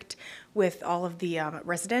District with all of the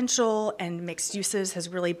residential and mixed uses has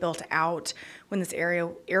really built out. When this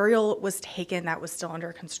aerial was taken, that was still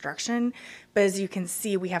under construction. But as you can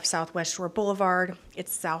see, we have Southwest Shore Boulevard.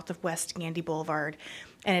 It's south of West Gandy Boulevard,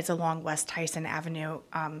 and it's along West Tyson Avenue.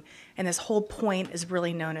 And this whole point is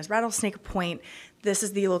really known as Rattlesnake Point. This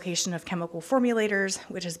is the location of chemical formulators,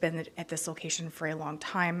 which has been at this location for a long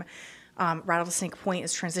time. Rattlesnake Point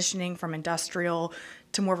is transitioning from industrial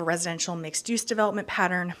to more of a residential mixed-use development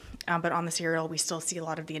pattern, but on this aerial, we still see a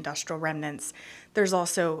lot of the industrial remnants. There's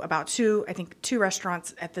also about two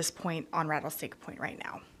restaurants at this point on Rattlesnake Point right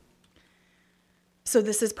now. So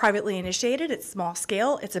this is privately initiated. It's small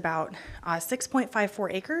scale. It's about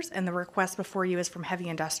 6.54 acres, and the request before you is from heavy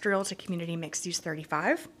industrial to community mixed use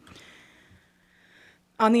 35.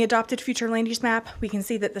 On the adopted future land use map, we can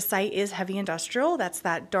see that the site is heavy industrial. That's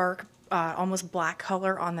that dark, almost black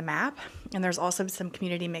color on the map. And there's also some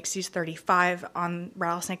community mixed use 35 on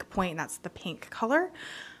Rattlesnake Point, and that's the pink color.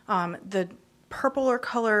 The purpler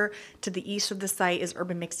color to the east of the site is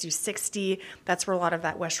urban mixed use 60. That's where a lot of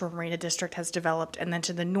that West Shore Marina District has developed. And then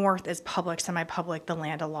to the north is public, semi-public, the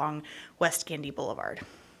land along West Gandy Boulevard.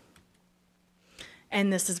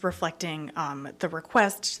 And this is reflecting the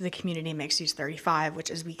request to the community mixed use 35, which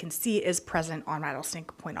as we can see is present on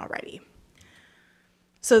Rattlesnake Point already.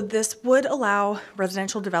 So this would allow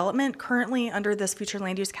residential development. Currently under this future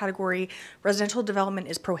land use category, residential development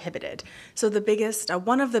is prohibited. So the biggest,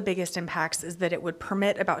 one of the biggest impacts is that it would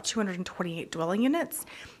permit about 228 dwelling units.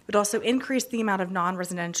 It would also increase the amount of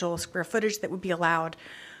non-residential square footage that would be allowed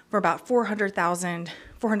from about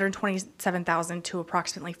 427,000 to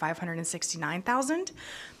approximately 569,000.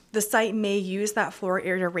 The site may use that floor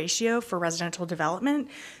area ratio for residential development.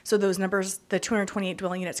 So those numbers, the 228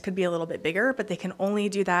 dwelling units could be a little bit bigger, but they can only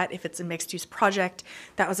do that if it's a mixed use project.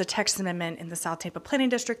 That was a text amendment in the South Tampa Planning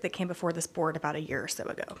District that came before this board about a year or so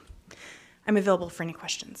ago. I'm available for any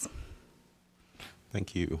questions.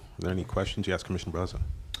 Thank you. Are there any questions? Yes, Commissioner Buzza.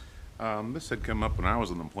 This had come up when I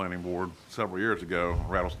was on the planning board several years ago,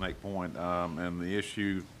 Rattlesnake Point, and the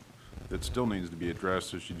issue that still needs to be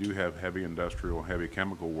addressed is you do have heavy industrial, heavy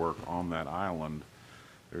chemical work on that island.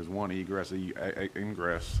 There's one ingress,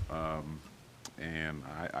 and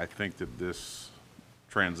I think that this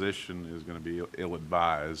transition is going to be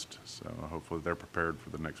ill-advised, so hopefully they're prepared for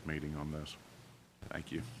the next meeting on this.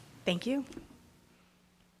 Thank you. Thank you.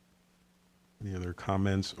 Any other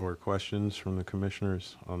comments or questions from the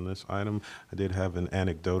commissioners on this item? I did have an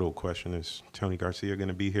anecdotal question. Is Tony Garcia going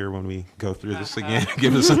to be here when we go through this again?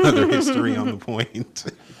 Give us another history on the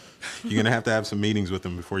point. You're going to have some meetings with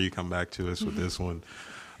him before you come back to us with this one.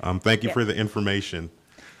 Thank you for the information.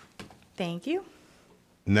 Thank you.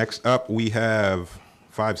 Next up, we have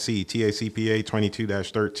 5C, TACPA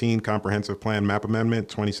 22-13, Comprehensive Plan Map Amendment,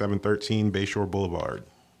 2713 Bayshore Boulevard.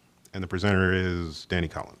 And the presenter is Danny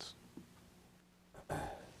Collins.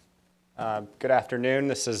 Good afternoon.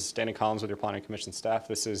 This is Danny Collins with your Planning Commission staff.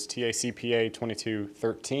 This is TACPA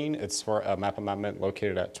 2213. It's for a map amendment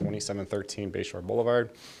located at 2713 Bayshore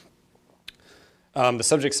Boulevard. The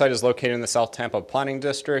subject site is located in the South Tampa Planning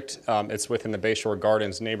District. It's within the Bayshore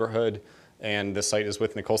Gardens neighborhood, and the site is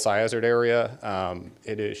within the coastal hazard area.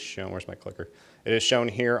 It is shown, where's my clicker? It is shown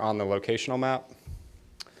here on the locational map.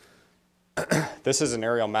 This is an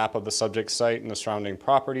aerial map of the subject site and the surrounding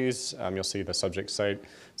properties. You'll see the subject site.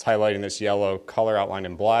 It's highlighting this yellow color outlined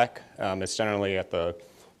in black. It's generally at the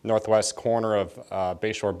northwest corner of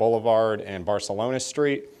Bayshore Boulevard and Barcelona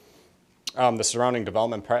Street. The surrounding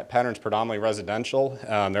development patterns predominantly residential.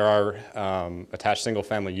 There are attached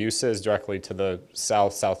single-family uses directly to the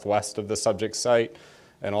southwest of the subject site,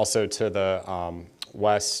 and also to the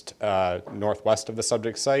northwest of the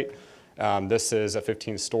subject site. This is a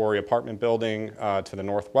 15-story apartment building to the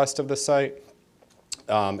northwest of the site.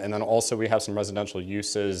 And then also we have some residential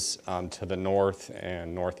uses to the north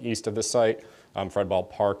and northeast of the site. Fredball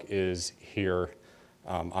Park is here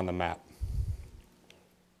on the map.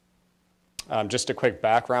 Just a quick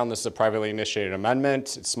background, this is a privately initiated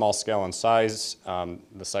amendment. It's small scale in size.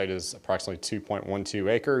 The site is approximately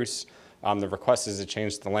 2.12 acres. The request is to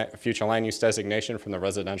change the future land use designation from the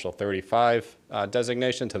residential 35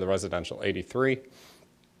 designation to the residential 83.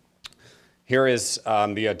 Here is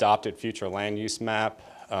the adopted future land use map.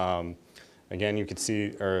 Again, you can see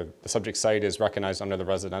the subject site is recognized under the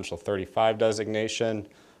residential 35 designation.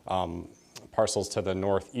 Parcels to the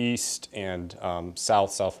northeast and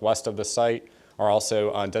southwest of the site are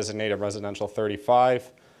also designated residential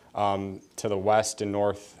 35. To the west and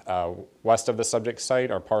northwest of the subject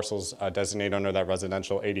site are parcels designated under that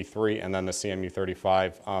residential 83, and then the CMU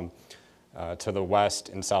 35 to the west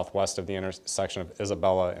and southwest of the intersection of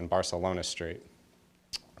Isabella and Barcelona Street.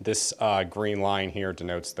 This green line here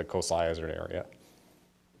denotes the coastal hazard area.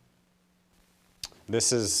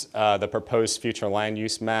 This is the proposed future land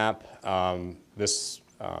use map. This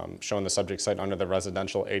showing the subject site under the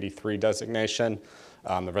residential 83 designation.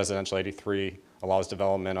 The residential 83 allows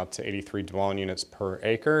development up to 83 dwelling units per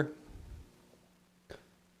acre.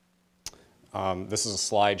 This is a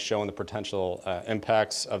slide showing the potential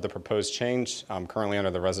impacts of the proposed change. Currently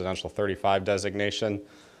under the residential 35 designation.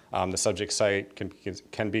 The subject site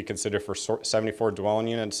can be considered for 74 dwelling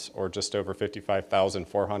units or just over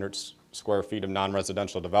 55,400 square feet of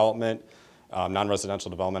non-residential development. Non-residential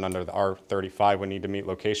development under the R35 would need to meet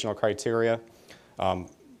locational criteria.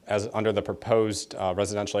 As under the proposed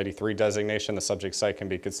residential 83 designation, the subject site can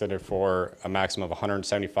be considered for a maximum of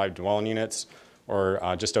 175 dwelling units or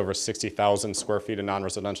just over 60,000 square feet of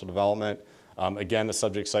non-residential development. Again, the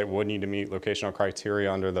subject site would need to meet locational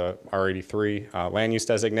criteria under the R83 land use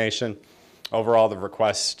designation. Overall, the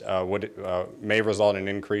request may result in an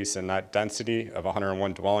increase in that density of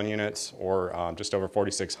 101 dwelling units or just over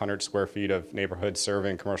 4,600 square feet of neighborhood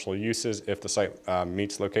serving commercial uses if the site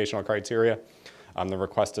meets locational criteria. The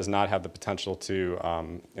request does not have the potential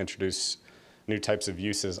to introduce new types of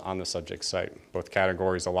uses on the subject site. Both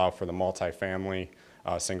categories allow for the multifamily,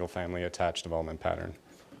 single-family attached development pattern.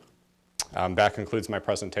 That concludes my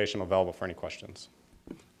presentation. I'm available for any questions.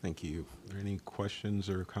 Thank you. Are there any questions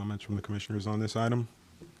or comments from the commissioners on this item?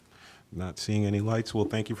 Not seeing any lights. Well,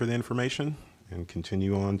 thank you for the information and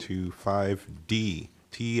continue on to 5D.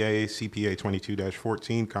 TACPA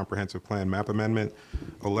 22-14 Comprehensive Plan Map Amendment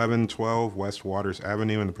 1112 West Waters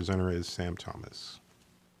Avenue, and the presenter is Sam Thomas.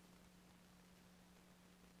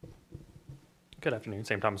 Good afternoon,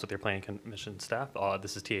 Sam Thomas with your Planning Commission staff.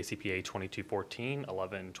 This is TACPA 2214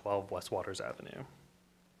 1112 West Waters Avenue.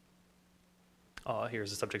 Here's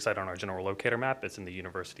the subject site on our general locator map. It's in the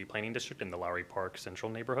University Planning District in the Lowry Park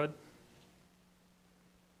Central neighborhood.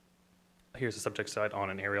 Here's the subject site on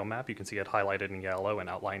an aerial map. You can see it highlighted in yellow and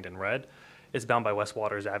outlined in red. It's bound by West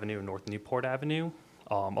Waters Avenue and North Newport Avenue.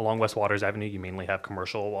 Along West Waters Avenue, you mainly have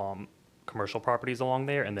commercial properties along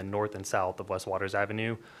there, and then north and south of West Waters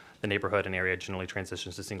Avenue, the neighborhood and area generally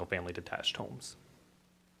transitions to single-family detached homes.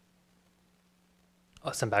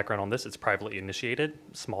 Some background on this, it's privately initiated,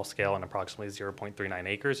 small scale and approximately 0.39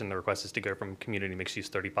 acres, and the request is to go from community mixed use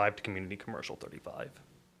 35 to community commercial 35.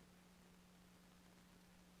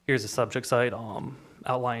 Here's the subject site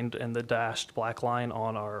outlined in the dashed black line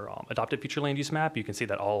on our adopted future land use map. You can see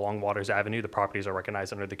that all along Waters Avenue, the properties are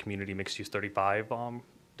recognized under the community mixed use 35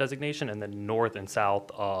 designation, and then north and south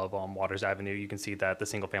of Waters Avenue, you can see that the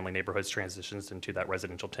single family neighborhoods transitions into that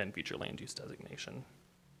residential 10 future land use designation.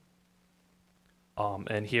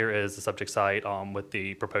 And here is the subject site with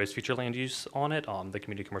the proposed future land use on it. The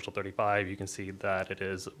community commercial 35, you can see that it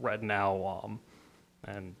is red now,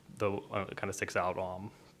 and though it kind of sticks out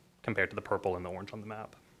compared to the purple and the orange on the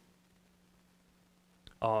map.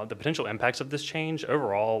 The potential impacts of this change,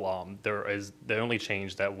 overall, the only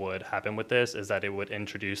change that would happen with this is that it would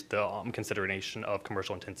introduce the consideration of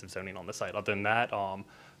commercial intensive zoning on the site. Other than that,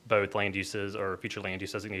 both land uses or future land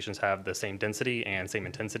use designations have the same density and same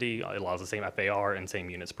intensity. It allows the same FAR and same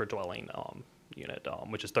units per dwelling unit,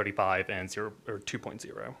 which is 35 and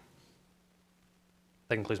 2.0.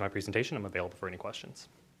 That concludes my presentation. I'm available for any questions.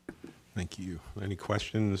 Thank you. Any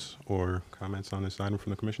questions or comments on this item from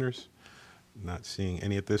the commissioners? Not seeing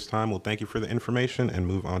any at this time. Well, thank you for the information and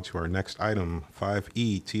move on to our next item,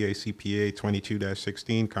 5E, TACPA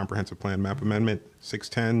 22-16, Comprehensive Plan Map Amendment,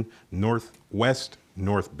 610 Northwest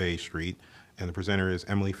North Bay Street. And the presenter is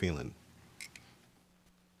Emily Phelan.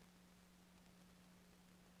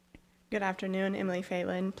 Good afternoon, Emily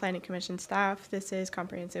Phelan, Planning Commission staff. This is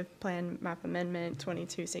Comprehensive Plan Map Amendment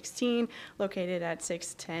 2216, located at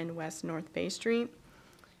 610 West North Bay Street.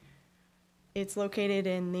 It's located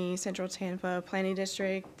in the Central Tampa Planning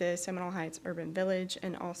District, the Seminole Heights Urban Village,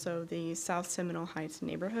 and also the South Seminole Heights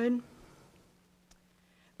neighborhood.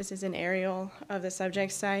 This is an aerial of the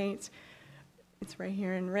subject site. It's right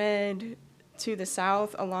here in red. To the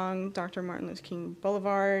south along Dr. Martin Luther King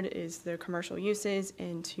Boulevard is the commercial uses,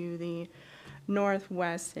 and to the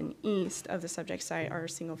northwest and east of the subject site are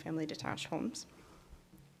single-family detached homes.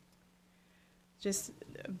 Just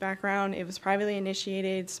background, it was privately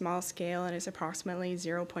initiated, small scale, and is approximately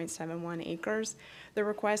 0.71 acres. The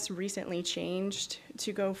request recently changed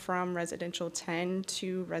to go from residential 10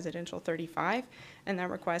 to residential 35, and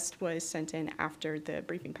that request was sent in after the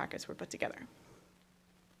briefing packets were put together.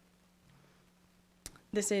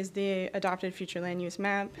 This is the adopted future land use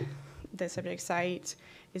map. The subject site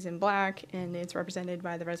is in black, and it's represented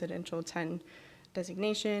by the residential 10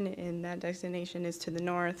 designation, and that designation is to the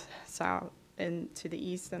north, south, and to the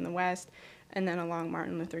east and the west. And then along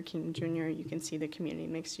Martin Luther King Jr., you can see the community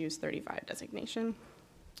mixed use 35 designation.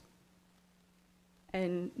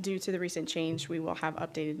 And due to the recent change, we will have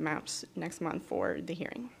updated maps next month for the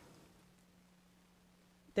hearing.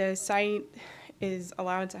 The site is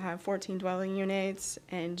allowed to have 14 dwelling units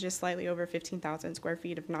and just slightly over 15,000 square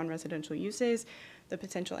feet of non-residential uses. The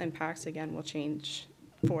potential impacts, again, will change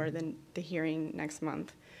for the hearing next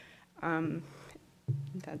month.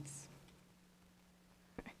 That's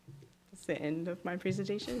the end of my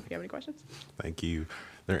presentation. If you have any questions. Thank you. Are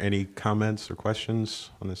there any comments or questions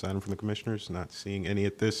on this item from the commissioners? Not seeing any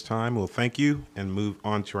at this time. Well, thank you and move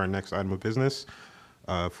on to our next item of business.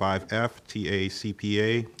 5F,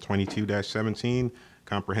 TACPA 22-17,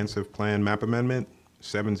 Comprehensive Plan Map Amendment,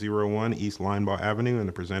 701 East Linebaugh Avenue, and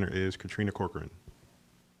the presenter is Katrina Corcoran.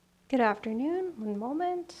 Good afternoon. One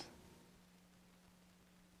moment.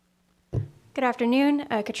 Good afternoon.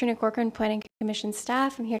 Katrina Corcoran, Planning Commission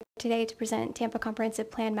staff. I'm here today to present Tampa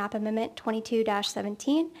Comprehensive Plan Map Amendment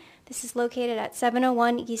 22-17. This is located at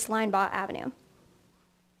 701 East Linebaugh Avenue.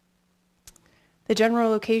 The general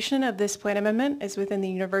location of this plan amendment is within the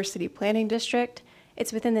University Planning District.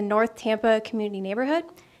 It's within the North Tampa Community Neighborhood,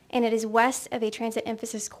 and it is west of a transit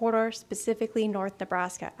emphasis corridor, specifically North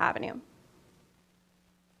Nebraska Avenue.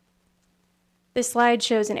 This slide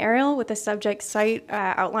shows an aerial with the subject site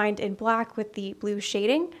outlined in black with the blue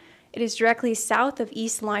shading. It is directly south of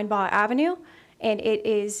East Linebaugh Avenue, and it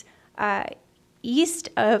is east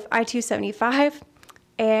of I-275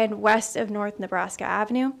 and west of North Nebraska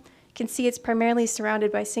Avenue. You can see it's primarily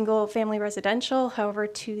surrounded by single-family residential. However,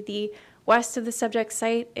 to the west of the subject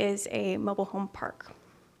site is a mobile home park.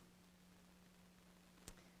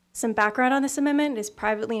 Some background on this amendment is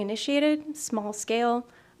privately initiated, small scale,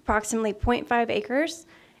 approximately 0.5 acres,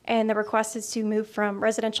 and the request is to move from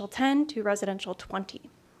residential 10 to residential 20.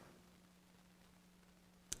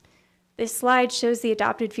 This slide shows the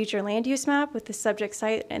adopted future land use map with the subject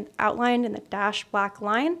site outlined in the dashed black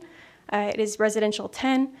line. It is residential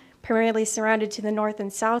 10, primarily surrounded to the north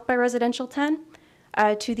and south by residential 10.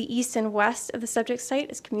 To the east and west of the subject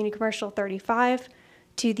site is community commercial 35.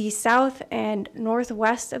 To the south and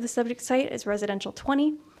northwest of the subject site is residential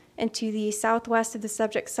 20. And to the southwest of the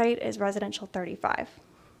subject site is residential 35.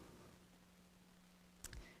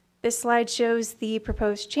 This slide shows the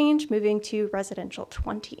proposed change moving to residential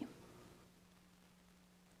 20.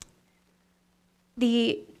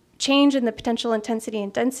 The change in the potential intensity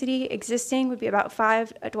and density existing would be about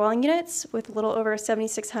 5 dwelling units with a little over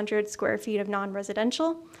 7,600 square feet of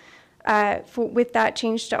non-residential. With that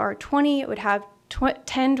change to R20, it would have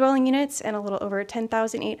 10 dwelling units and a little over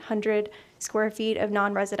 10,800 square feet of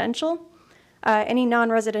non-residential. Any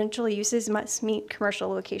non-residential uses must meet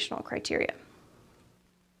commercial locational criteria.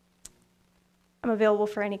 I'm available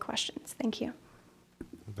for any questions. Thank you.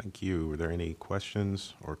 Thank you. Were there any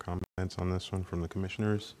questions or comments on this one from the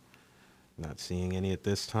commissioners? Not seeing any at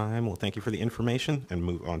this time. Well, thank you for the information and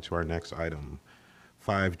move on to our next item.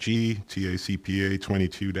 5G, TACPA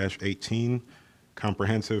 22-18,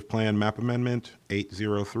 Comprehensive Plan Map Amendment,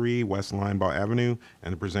 803 West Linebaugh Avenue,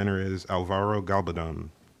 and the presenter is Alvaro Galbadon.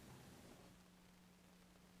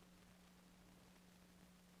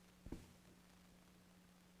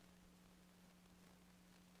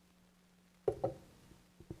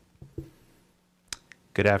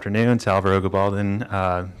 Good afternoon. It's Alvaro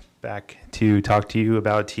Gabaldon, back to talk to you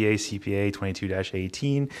about TACPA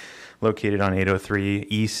 22-18, located on 803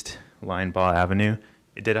 East Linebaugh Avenue.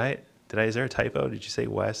 Is there a typo? Did you say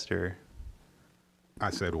west or?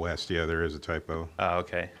 I said west. Yeah, there is a typo. Oh,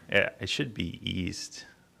 okay. Yeah, it should be east.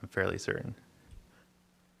 I'm fairly certain.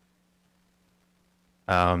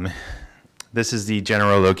 This is the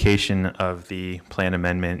general location of the plan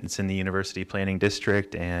amendment. It's in the University Planning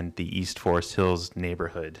District and the East Forest Hills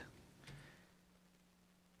neighborhood.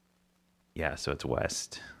 Yeah, so it's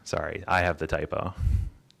west. Sorry, I have the typo.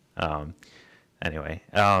 Anyway,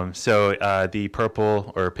 the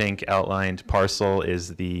purple or pink outlined parcel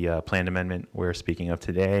is the planned amendment we're speaking of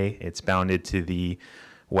today. It's bounded to the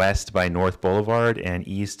west by North Boulevard and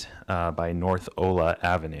east by North Ola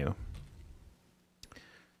Avenue.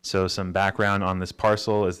 So some background on this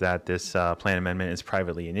parcel is that this plan amendment is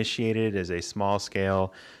privately initiated as a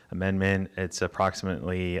small-scale amendment. It's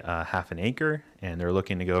approximately half an acre, and they're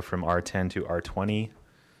looking to go from R10 to R20.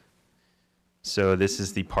 So this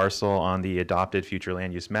is the parcel on the adopted future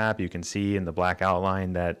land use map. You can see in the black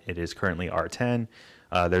outline that it is currently R10.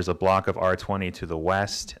 There's a block of R20 to the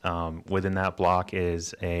west. Within that block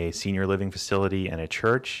is a senior living facility and a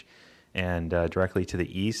church. And directly to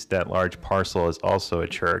the east, that large parcel is also a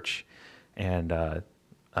church. And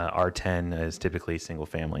R10 is typically single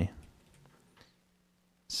family.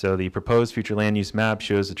 So the proposed future land use map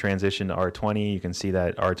shows the transition to R20. You can see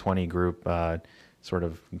that R20 group sort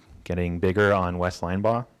of getting bigger on West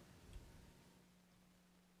Linebaugh.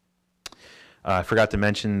 I forgot to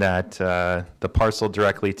mention that the parcel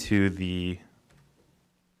directly to the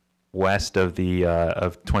west of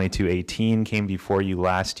 2218 came before you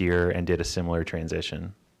last year and did a similar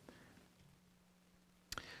transition.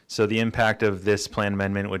 So the impact of this plan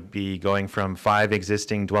amendment would be going from 5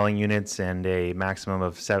 existing dwelling units and a maximum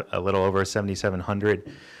of a little over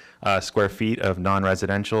 7,700 square feet of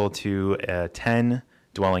non-residential to 10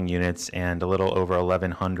 dwelling units and a little over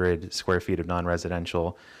 1,100 square feet of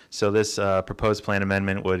non-residential. So this proposed plan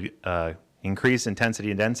amendment would increase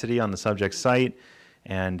intensity and density on the subject site,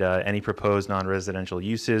 and any proposed non-residential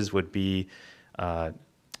uses would be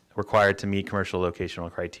required to meet commercial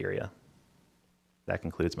locational criteria. That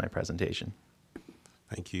concludes my presentation.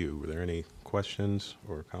 Thank you. Were there any questions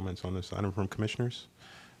or comments on this item from commissioners?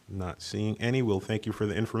 Not seeing any. We'll thank you for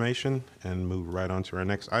the information and move right on to our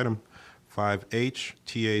next item. 5H,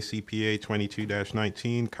 TACPA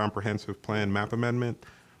 22-19, Comprehensive Plan Map Amendment,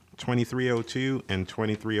 2302 and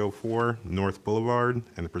 2304 North Boulevard,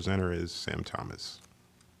 and the presenter is Sam Thomas.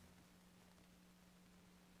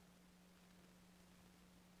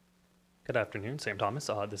 Good afternoon, Sam Thomas.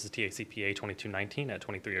 This is TACPA 2219 at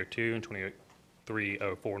 2302 and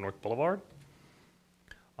 2304 North Boulevard.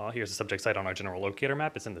 Here's the subject site on our general locator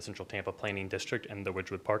map. It's in the Central Tampa Planning District in the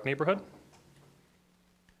Ridgewood Park neighborhood.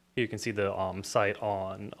 Here you can see the site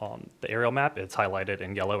on the aerial map. It's highlighted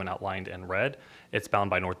in yellow and outlined in red. It's bound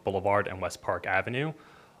by North Boulevard and West Park Avenue.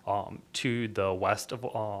 To the west of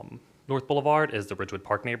North Boulevard is the Ridgewood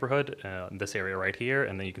Park neighborhood, this area right here,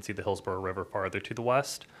 and then you can see the Hillsborough River farther to the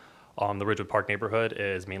west. The Ridgewood Park neighborhood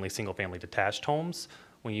is mainly single-family detached homes.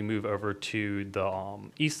 When you move over to the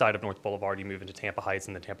east side of North Boulevard, you move into Tampa Heights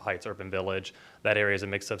and the Tampa Heights Urban Village. That area is a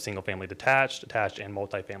mix of single-family detached, and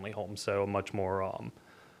multifamily homes, so much more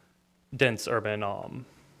dense urban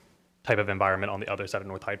type of environment on the other side of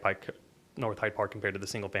North Hyde Park compared to the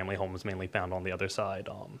single-family homes mainly found on the other side.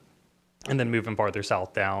 And then moving farther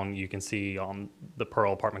south down, you can see the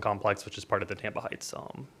Pearl apartment complex, which is part of the Tampa Heights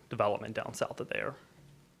development down south of there.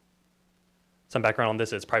 Some background on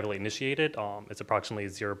this is privately initiated. It's approximately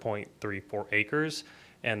 0.34 acres,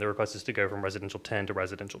 and the request is to go from residential 10 to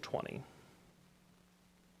residential 20.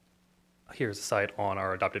 Here's the site on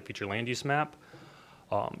our adopted future land use map.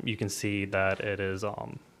 You can see that it is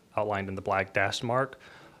outlined in the black dashed mark.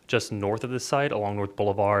 Just north of this site, along North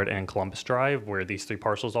Boulevard and Columbus Drive, where these 3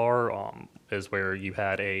 parcels are, is where you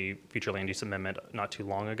had a future land use amendment not too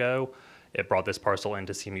long ago. It brought this parcel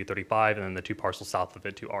into CMU 35, and then the 2 parcels south of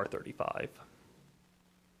it to R35.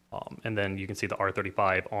 And then you can see the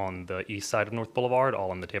R35 on the east side of North Boulevard,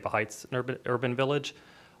 all in the Tampa Heights urban village.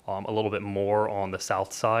 A little bit more on the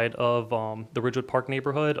south side of the Ridgewood Park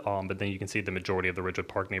neighborhood, but then you can see the majority of the Ridgewood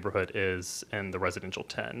Park neighborhood is in the residential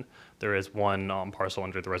 10. There is one parcel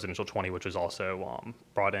under the residential 20, which was also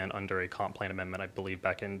brought in under a comp plan amendment, I believe,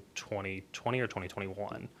 back in 2020 or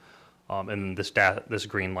 2021. And this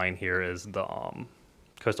green line here is the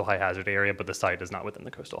coastal high hazard area, but the site is not within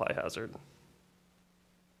the coastal high hazard.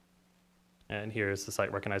 And here's the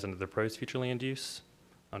site recognized under the proposed future land use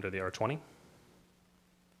under the R20.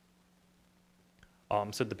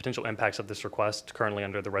 So the potential impacts of this request currently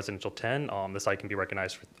under the residential 10, the site can be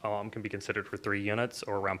recognized, can be considered for 3 units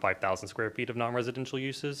or around 5,000 square feet of non-residential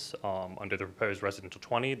uses. Under the proposed residential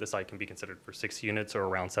 20, the site can be considered for 6 units or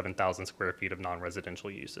around 7,000 square feet of non-residential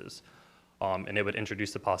uses. And it would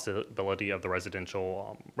introduce the possibility of the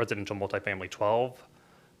residential multifamily 12,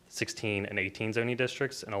 16, and 18 zoning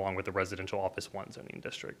districts, and along with the residential office 1 zoning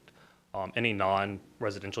district. Any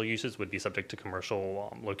non-residential uses would be subject to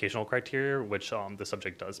commercial locational criteria, which the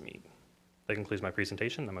subject does meet. That concludes my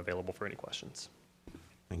presentation. I'm available for any questions.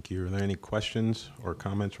 Thank you. Are there any questions or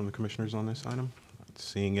comments from the commissioners on this item? Not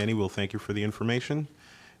seeing any, we'll thank you for the information.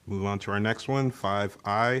 Move on to our next one,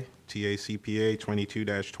 5I, TACPA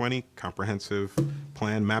 22-20, Comprehensive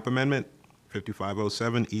Plan Map Amendment,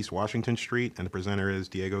 5507 East Washington Street, and the presenter is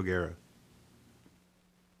Diego Guerra.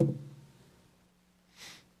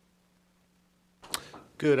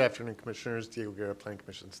 Good afternoon, Commissioners. Diego Guerra, Planning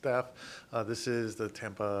Commission staff. This is the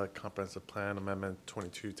Tampa Comprehensive Plan Amendment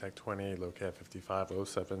 22-20, located at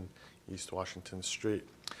 5507 East Washington Street.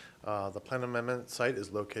 The plan amendment site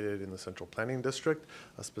is located in the Central Planning District,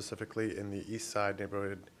 specifically in the East Side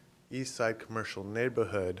Commercial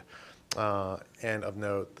Neighborhood. And of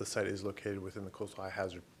note, the site is located within the coastal high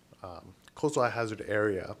hazard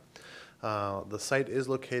area. The site is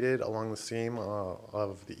located along the seam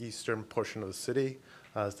of the eastern portion of the city,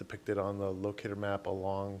 as depicted on the locator map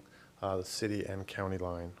along the city and county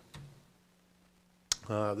line.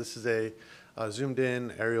 This is a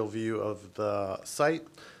zoomed-in aerial view of the site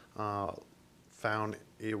found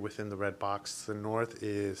within the red box. To the north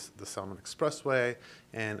is the Salmon Expressway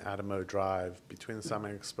and Adamo Drive. Between the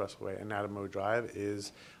Salmon Expressway and Adamo Drive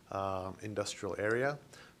is industrial area.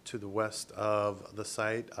 To the west of the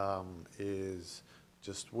site is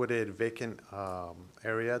just wooded, vacant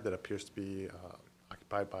area that appears to be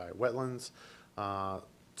occupied by wetlands.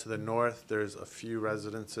 To the north, there's a few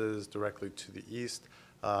residences. Directly to the east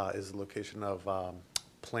is the location of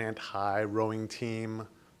Plant High Rowing Team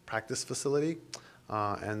practice facility.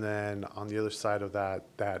 And then on the other side of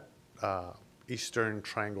that eastern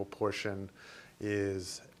triangle portion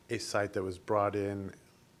is a site that was brought in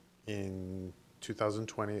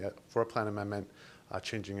 2020 for a plan amendment,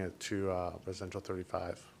 changing it to residential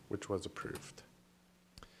 35, which was approved.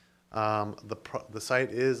 The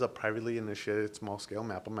site is a privately initiated small-scale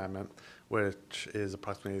map amendment, which is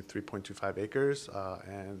approximately 3.25 acres,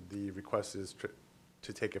 and the request is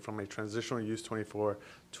to take it from a transitional use 24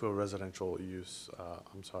 to a residential use,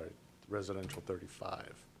 residential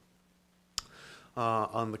 35.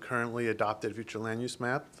 On the currently adopted future land use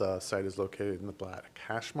map, the site is located in the black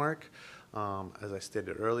hash mark. As I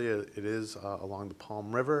stated earlier, it is along the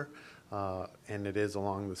Palm River, and it is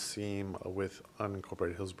along the seam with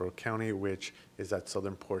unincorporated Hillsborough County, which is that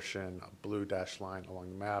southern portion, blue dashed line along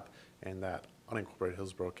the map, and that unincorporated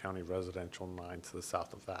Hillsborough County residential line to the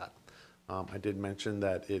south of that. I did mention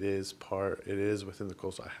that it is within the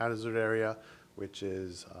coastal hazard area, which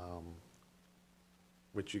is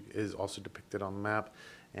also depicted on the map,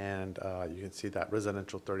 and you can see that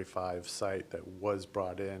residential 35 site that was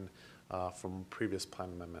brought in from previous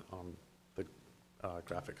plan amendment on the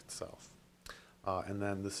graphic itself. And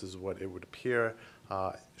then this is what it would appear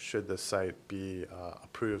should the site be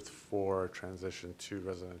approved for transition to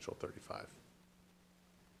residential 35.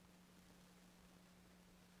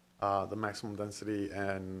 The maximum density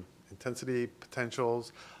and intensity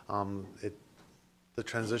potentials, the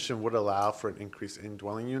transition would allow for an increase in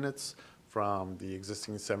dwelling units from the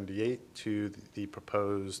existing 78 to the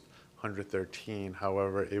proposed 113.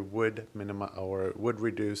 However, it would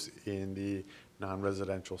reduce in the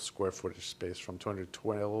non-residential square footage space from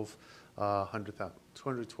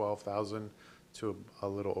 212,000 to a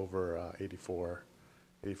little over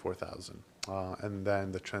 84,000. And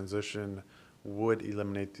then the transition would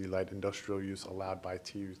eliminate the light industrial use allowed by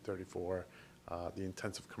TU 34, the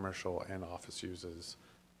intensive commercial and office uses,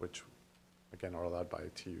 which again are allowed by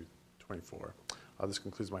TU 24. This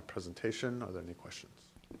concludes my presentation. Are there any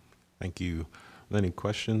questions? Thank you. Are there any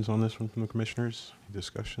questions on this one from the commissioners?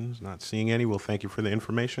 Discussions? Not seeing any. We'll thank you for the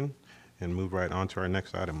information and move right on to our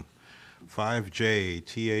next item. 5J,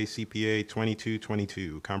 TACPA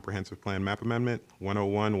 2222, Comprehensive Plan Map Amendment,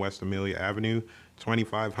 101 West Amelia Avenue,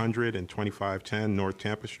 2500 and 2510 North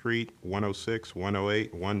Tampa Street, 106,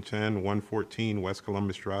 108, 110, 114 West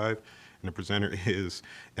Columbus Drive, and the presenter is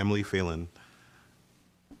Emily Phelan.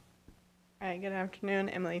 Hi, good afternoon.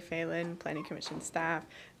 Emily Phelan, Planning Commission staff.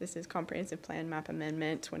 This is Comprehensive Plan Map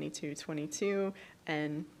Amendment 2222,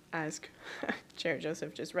 and as Chair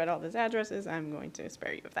Joseph just read all those addresses, I'm going to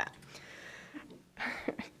spare you of that.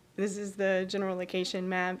 This is the general location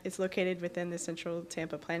map. It's located within the Central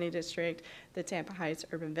Tampa Planning District, the Tampa Heights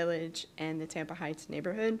Urban Village, and the Tampa Heights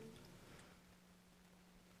neighborhood.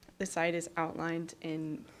 The site is outlined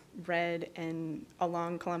in red, and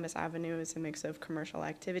along Columbus Avenue is a mix of commercial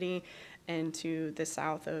activity, and to the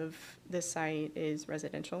south of the site is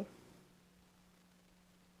residential.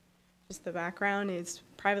 Just the background is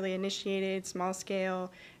privately initiated, small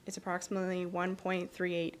scale. It's approximately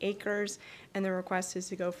 1.38 acres, and the request is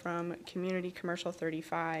to go from community commercial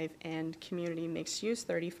 35 and community mixed use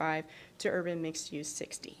 35 to urban mixed use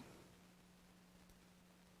 60.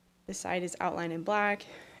 The site is outlined in black,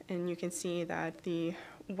 and you can see that the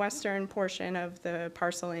western portion of the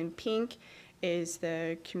parcel in pink is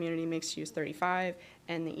the community mixed use 35,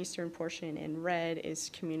 and the eastern portion in red is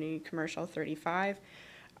community commercial 35.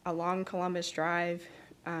 Along Columbus Drive,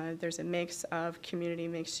 there's a mix of community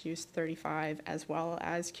mixed use 35 as well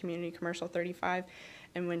as community commercial 35.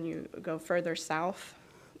 And when you go further south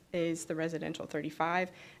is the residential 35,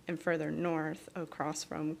 and further north across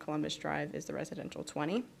from Columbus Drive is the residential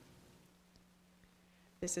 20.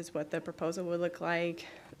 This is what the proposal would look like.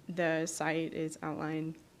 The site is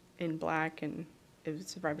outlined in black, and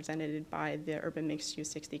it's represented by the urban mixed use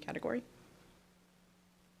 60 category.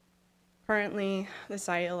 Currently, the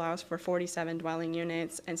site allows for 47 dwelling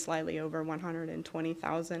units and slightly over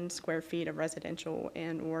 120,000 square feet of residential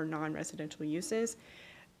and or non-residential uses.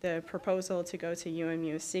 The proposal to go to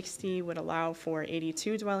UMU 60 would allow for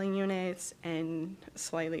 82 dwelling units and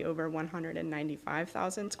slightly over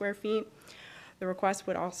 195,000 square feet. The request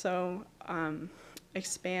would also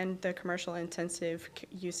expand the commercial intensive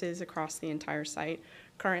uses across the entire site.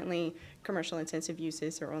 Currently, commercial intensive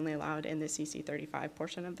uses are only allowed in the CC 35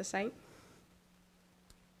 portion of the site.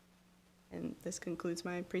 And this concludes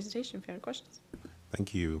my presentation. If you have any questions.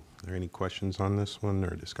 Thank you. Are there any questions on this one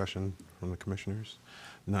or discussion from the commissioners?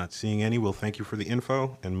 Not seeing any. We'll thank you for the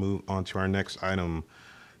info and move on to our next item,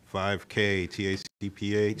 5K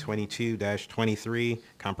TACPA 22-23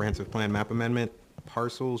 Comprehensive Plan Map Amendment.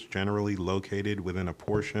 Parcels generally located within a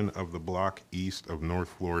portion of the block east of North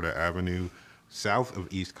Florida Avenue, south of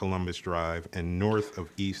East Columbus Drive, and north of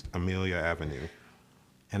East Amelia Avenue.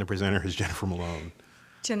 And the presenter is Jennifer Malone.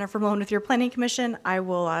 Jennifer Malone with your Planning Commission. I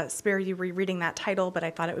will spare you rereading that title, but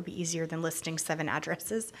I thought it would be easier than listing 7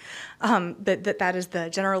 addresses. But that is the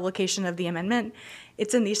general location of the amendment.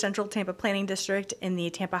 It's in the Central Tampa Planning District, in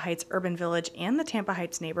the Tampa Heights Urban Village, and the Tampa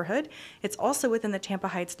Heights neighborhood. It's also within the Tampa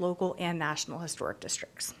Heights local and national historic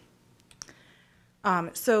districts.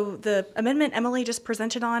 So the amendment Emily just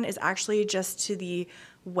presented on is actually just to the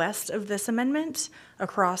west of this amendment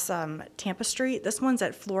across Tampa Street. This one's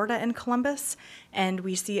at Florida and Columbus, and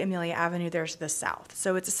we see Amelia Avenue there to the south.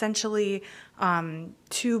 So it's essentially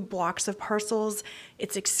 2 blocks of parcels.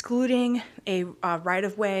 It's excluding a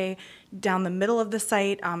right-of-way down the middle of the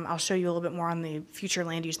site. I'll show you a little bit more on the future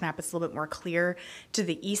land use map. It's a little bit more clear. To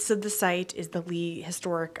the east of the site is the Lee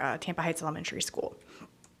Historic Tampa Heights Elementary School.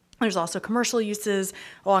 There's also commercial uses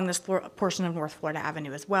along this portion of North Florida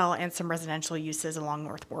Avenue as well, and some residential uses along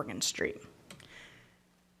North Morgan Street.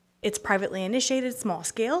 It's privately initiated, small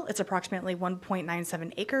scale. It's approximately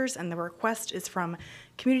 1.97 acres, and the request is from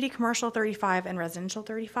Community Commercial 35 and Residential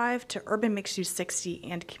 35 to Urban Mixed Use 60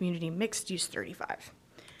 and Community Mixed Use 35.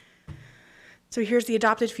 So here's the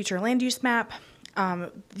adopted future land use map.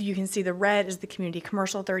 You can see the red is the Community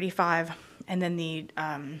Commercial 35, and then the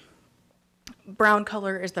brown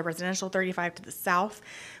color is the residential 35 to the south.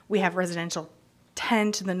 We have residential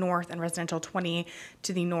 10 to the north and residential 20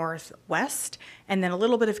 to the northwest, and then a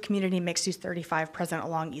little bit of community mixed use 35 present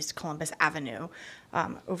along East Columbus Avenue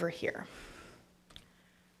over here.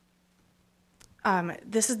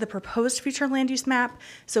 This is the proposed future land use map.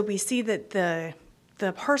 So we see that the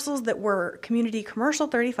parcels that were community commercial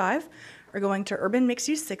 35 are going to urban mixed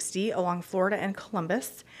use 60 along Florida and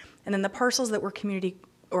Columbus, and then the parcels that were community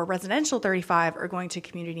or residential 35 are going to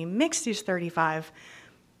community mixed use 35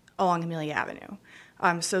 along Amelia Avenue.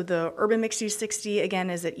 So the urban mixed use 60 again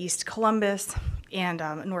is at East Columbus and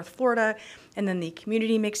North Florida, and then the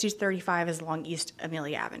community mixed use 35 is along East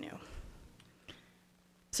Amelia Avenue.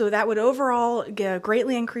 So that would overall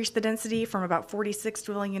greatly increase the density from about 46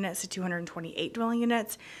 dwelling units to 228 dwelling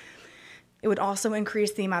units. It would also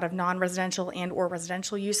increase the amount of non-residential and or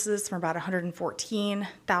residential uses from about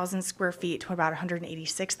 114,000 square feet to about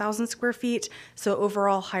 186,000 square feet. So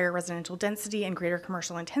overall higher residential density and greater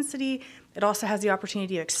commercial intensity. It also has the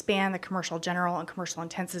opportunity to expand the commercial general and commercial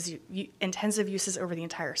intensive uses over the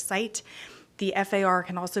entire site. The FAR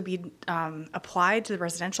can also be applied to the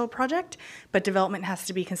residential project, but development has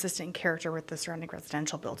to be consistent in character with the surrounding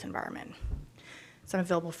residential built environment. So I'm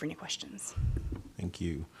available for any questions. Thank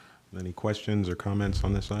you. Any questions or comments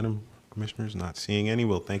on this item, Commissioners? Not seeing any.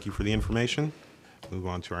 Well, thank you for the information. Move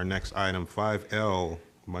on to our next item, 5L,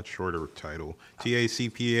 much shorter title.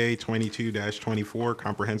 TACPA 22-24,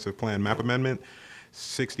 Comprehensive Plan Map Amendment,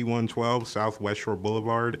 6112 South West Shore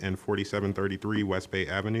Boulevard and 4733 West Bay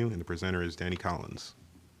Avenue. And the presenter is Danny Collins.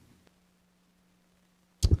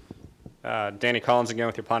 Danny Collins again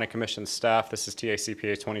with your Planning Commission staff. This is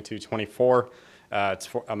TACPA 2224. It's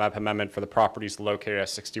a map amendment for the properties located at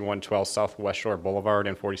 6112 South West Shore Boulevard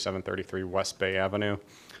and 4733 West Bay Avenue.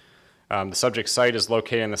 The subject site is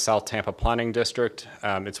located in the South Tampa Planning District.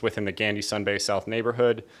 It's within the Gandy Sun Bay South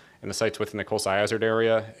neighborhood, and the site's within the coastal hazard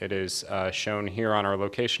area. It is shown here on our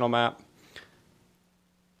locational map.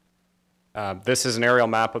 This is an aerial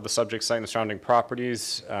map of the subject site and the surrounding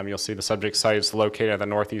properties. You'll see the subject site is located at the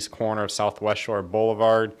northeast corner of Southwest Shore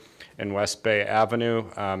Boulevard and West Bay Avenue.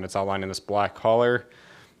 It's outlined in this black color.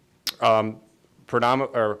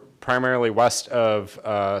 Primarily west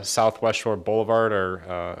of Southwest Shore Boulevard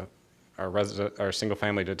are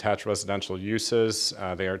single-family detached residential uses.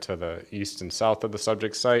 They are to the east and south of the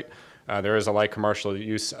subject site. There is a light commercial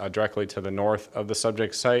use directly to the north of the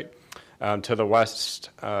subject site. To the west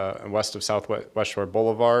of Southwest Shore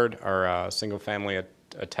Boulevard are single-family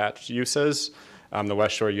attached uses. The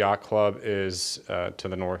West Shore Yacht Club is to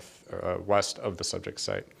the northwest of the subject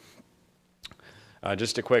site.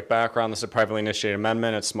 Just a quick background, this is a privately initiated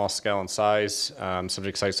amendment. It's small scale in size.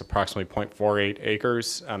 Subject site is approximately 0.48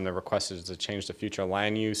 acres. The request is to change the future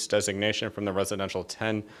land use designation from the residential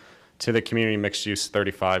 10 to the community mixed use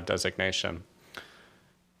 35 designation.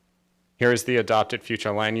 Here is the adopted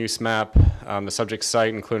future land use map. The subject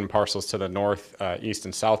site, including parcels to the north, east,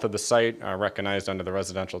 and south of the site, are recognized under the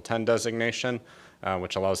residential 10 designation,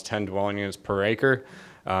 which allows 10 dwelling units per acre.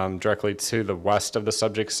 Directly to the west of the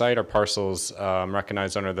subject site are parcels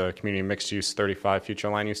recognized under the community mixed use 35 future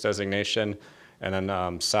land use designation. And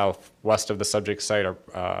then southwest of the subject site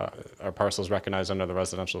are parcels recognized under the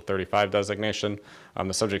residential 35 designation.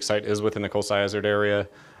 The subject site is within the coastal hazard area,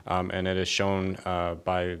 and it is shown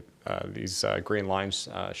by these green lines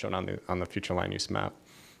shown on the future land use map.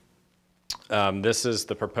 This is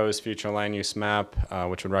the proposed future land use map,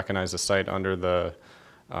 which would recognize the site under the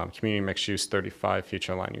community mixed use 35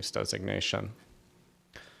 future land use designation.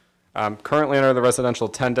 Currently under the residential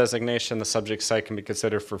 10 designation, the subject site can be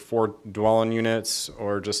considered for 4 dwelling units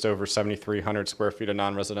or just over 7,300 square feet of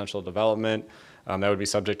non-residential development. That would be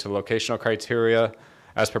subject to locational criteria.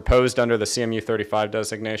 As proposed under the CMU 35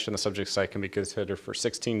 designation, the subject site can be considered for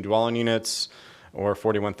 16 dwelling units or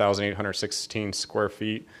 41,816 square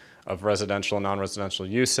feet of residential and non-residential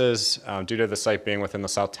uses. Due to the site being within the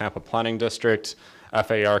South Tampa Planning District,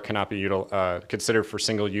 FAR cannot be considered for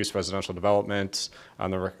single-use residential development.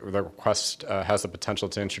 The request has the potential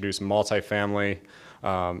to introduce multifamily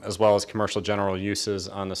as well as commercial general uses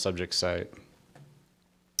on the subject site.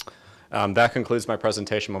 That concludes my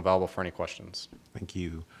presentation. I'm available for any questions. Thank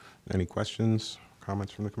you. Any questions,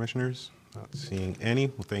 comments from the commissioners? Not seeing any.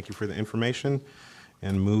 Well, thank you for the information.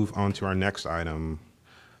 And move on to our next item,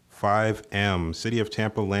 5M, City of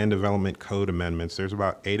Tampa Land Development Code Amendments. There's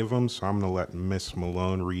about 8 of them, so I'm going to let Ms.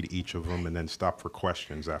 Malone read each of them and then stop for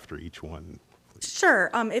questions after each one. Sure.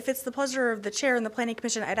 If it's the pleasure of the chair and the Planning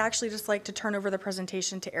Commission, I'd actually just like to turn over the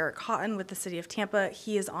presentation to Eric Houghton with the City of Tampa.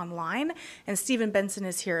 He is online, and Stephen Benson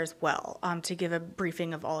is here as well to give a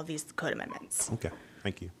briefing of all of these code amendments. Okay,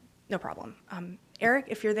 thank you. No problem. Eric,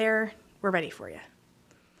 if you're there, we're ready for you.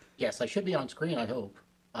 Yes, I should be on screen, I hope.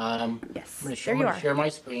 Yes, I'm going to share my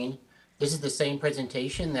screen. This is the same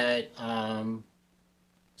presentation that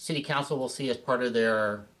City Council will see as part of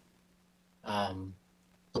their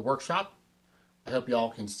the workshop. I hope you all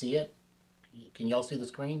can see it. Can you all see the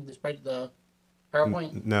screen, despite the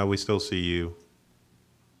PowerPoint? No, we still see you.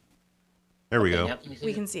 There we go.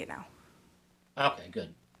 We can see it now. Okay,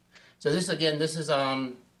 good. So this is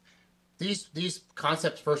these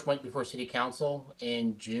concepts first went before City Council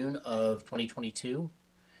in June of 2022.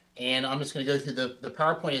 And I'm just going to go through the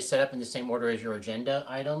PowerPoint is set up in the same order as your agenda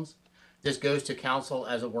items. This goes to council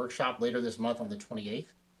as a workshop later this month on the 28th.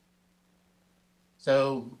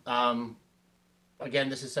 So again,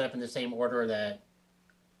 this is set up in the same order that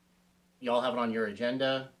you all have it on your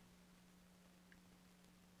agenda.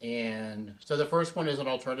 And so the first one is an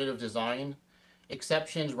alternative design.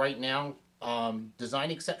 Exceptions right now,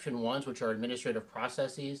 design exception ones, which are administrative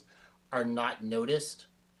processes, are not noticed,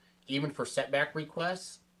 even for setback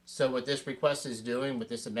requests. So what this request is doing, what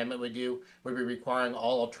this amendment would do, would be requiring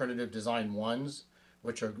all alternative design ones,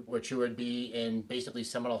 which would be in basically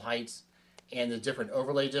Seminole Heights and the different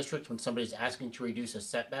overlay districts. When somebody's asking to reduce a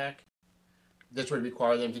setback, this would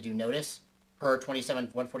require them to do notice per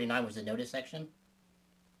 27-149 was the notice section.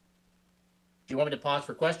 Do you want me to pause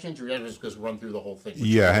for questions, or just run through the whole thing?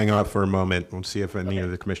 Yeah, hang on for a moment. We'll see if any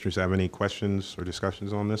of the commissioners have any questions or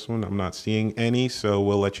discussions on this one. I'm not seeing any, so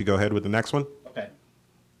we'll let you go ahead with the next one. Okay.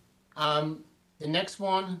 The next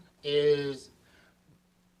one is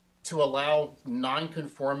to allow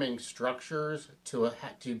non-conforming structures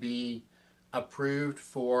to be approved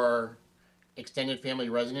for extended family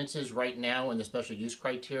residences. Right now in the special use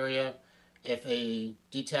criteria, if a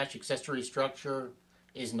detached accessory structure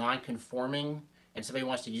is non-conforming and somebody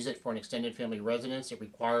wants to use it for an extended family residence, it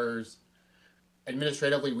requires,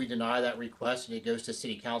 administratively, we deny that request and it goes to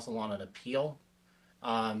city council on an appeal.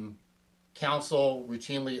 Council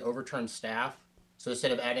routinely overturns staff. So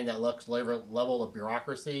instead of adding that level of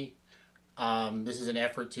bureaucracy, this is an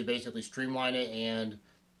effort to basically streamline it and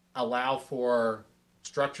allow for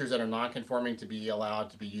structures that are non-conforming to be allowed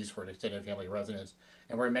to be used for an extended family residence.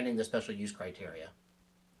 And we're amending the special use criteria.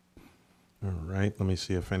 All right, let me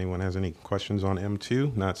see if anyone has any questions on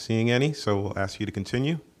M2. Not seeing any, so we'll ask you to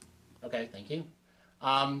continue. Okay, thank you.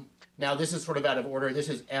 Now this is sort of out of order. This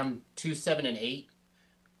is M2, 7, and 8.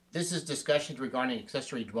 This is discussions regarding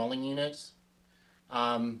accessory dwelling units.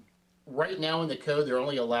 Right now in the code, they're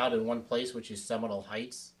only allowed in one place, which is Seminole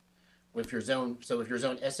Heights. If you're zone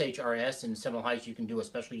SHRS in Seminole Heights, you can do a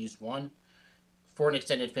special use 1 for an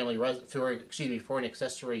extended family for an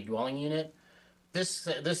accessory dwelling unit. This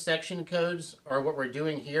section codes, or what we're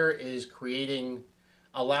doing here, is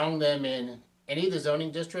allowing them in any of the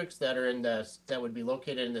zoning districts that are that would be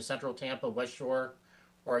located in the Central Tampa, West Shore,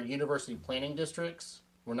 or University planning districts.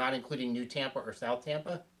 We're not including New Tampa or South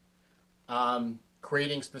Tampa.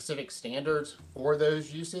 Creating specific standards for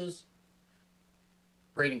those uses,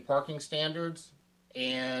 creating parking standards,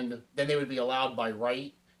 and then they would be allowed by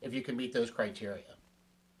right if you can meet those criteria.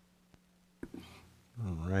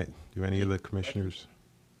 All right. Do any of the commissioners?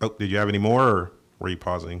 Oh, did you have any more, or were you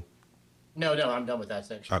pausing? No, I'm done with that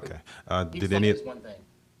section. Okay. Did any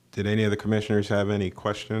of the commissioners have any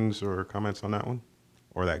questions or comments on that one,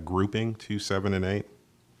 or that grouping 2, 7, and 8?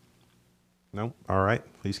 No. All right.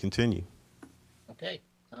 Please continue. Okay.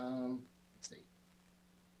 Let's see.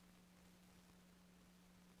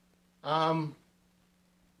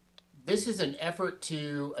 This is an effort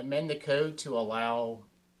to amend the code to allow.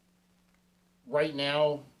 Right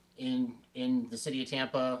now, in the city of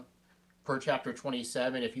Tampa, per chapter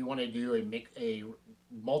 27, if you want to do a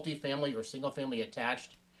multifamily or single family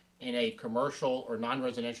attached in a commercial or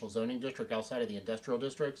non-residential zoning district outside of the industrial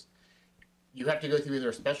districts, you have to go through either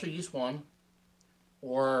a special use 1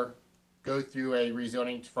 or go through a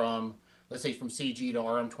rezoning from, let's say, from CG to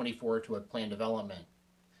RM24 to a planned development.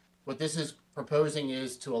 What this is proposing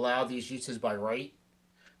is to allow these uses by right.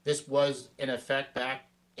 This was in effect back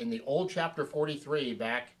in the old chapter 43,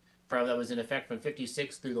 that was in effect from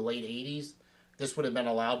 56 through the late 80s. This would have been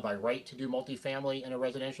allowed by right to do multifamily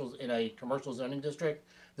in a commercial zoning district.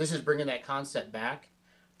 This is bringing that concept back.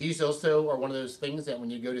 These also are one of those things that when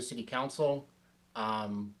you go to city council,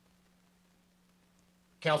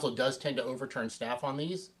 council does tend to overturn staff on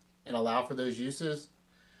these and allow for those uses.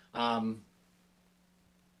 The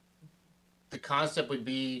concept would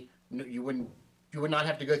be you would not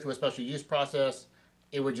have to go through a special use process.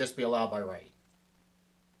 It would just be allowed by right.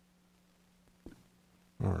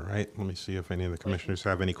 All right. Let me see if any of the commissioners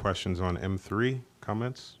have any questions on M3.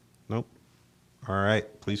 Comments? Nope. All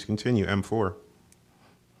right. Please continue. M4.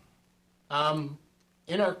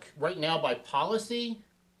 Right now, by policy,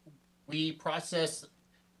 we process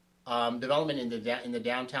development in the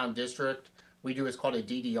downtown district. We do what's called a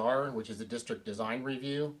DDR, which is a district design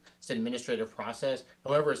review. It's an administrative process.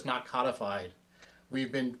 However, it's not codified.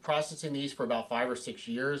 We've been processing these for about 5 or 6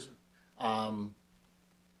 years. And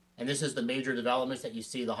this is the major developments that you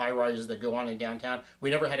see, the high rises that go on in downtown. We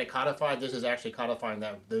never had it codified. This is actually codifying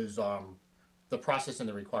the process and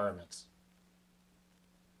the requirements.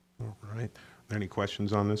 All right. Are there any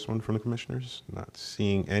questions on this one from the commissioners? Not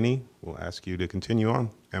seeing any. We'll ask you to continue on.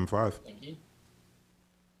 M5. Thank you.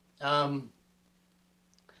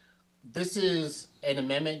 This is an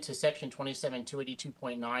amendment to section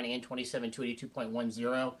 27-282.9 and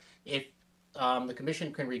 27-282.10. If the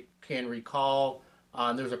commission can recall,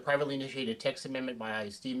 there was a privately initiated text amendment by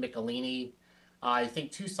Steve Michelini, I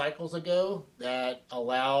think 2 cycles ago, that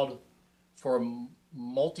allowed for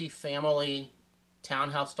multifamily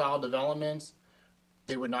townhouse style developments.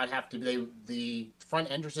 They would not have to, the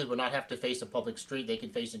front entrances would not have to face a public street. They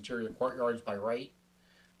could face interior courtyards by right.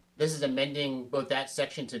 This is amending both that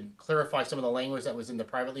section to clarify some of the language that was in the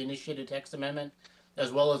privately initiated text amendment,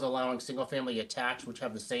 as well as allowing single family attached, which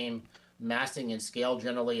have the same massing and scale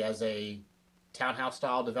generally as a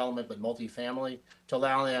townhouse-style development, but multifamily, to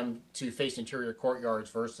allow them to face interior courtyards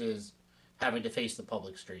versus having to face the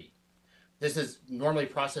public street. This is normally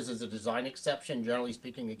processed as a design exception. Generally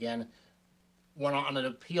speaking, again, when on an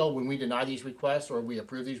appeal, when we deny these requests or we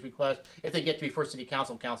approve these requests, if they get to before City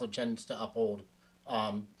Council, Council tends to uphold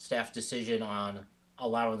staff's decision on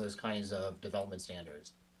allowing those kinds of development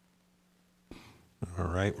standards. All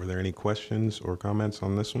right, were there any questions or comments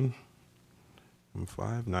on this one?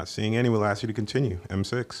 M5, not seeing any, we'll ask you to continue.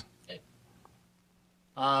 M6. Okay.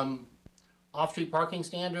 Off-street parking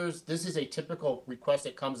standards, this is a typical request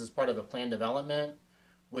that comes as part of a planned development,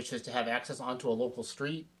 which is to have access onto a local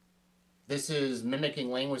street. This is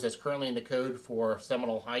mimicking language that's currently in the code for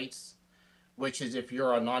Seminole Heights, which is if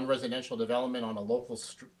you're a non-residential development on a local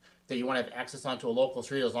street, that you want to have access onto a local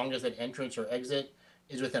street, as long as that entrance or exit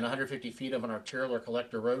is within 150 feet of an arterial or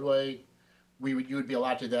collector roadway, you would be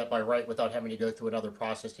allowed to do that by right without having to go through another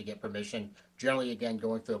process to get permission, generally, again,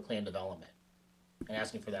 going through a planned development and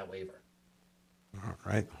asking for that waiver. All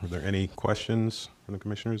right, are there any questions from the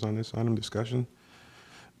commissioners on this item discussion?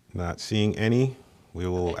 Not seeing any, we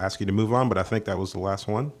will ask you to move on, but I think that was the last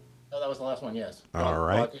one. Oh, that was the last one, yes. All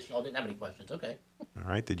right. Y'all didn't have any questions, okay. All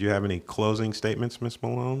right, did you have any closing statements, Ms.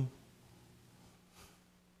 Malone?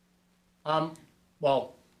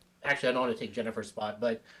 Well, actually, I don't want to take Jennifer's spot,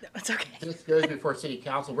 but That's okay. this goes before City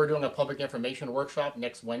Council. We're doing a public information workshop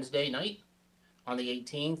next Wednesday night on the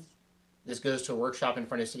 18th. This goes to a workshop in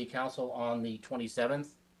front of City Council on the 27th.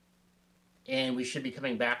 And we should be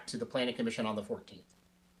coming back to the Planning Commission on the 14th.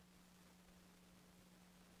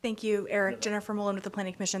 Thank you, Eric. Jennifer Malone with the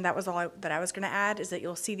Planning Commission. That was all that I was going to add, is that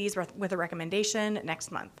you'll see these with a recommendation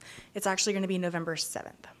next month. It's actually going to be November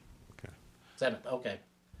 7th. 7th, okay.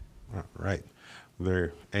 All right, are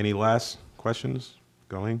there any last questions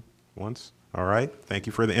going once? All right, thank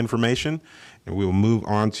you for the information, and we will move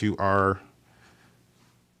on to our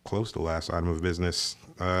close to last item of business,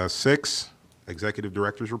 6, Executive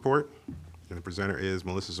Director's Report, and the presenter is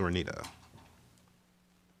Melissa Zornita.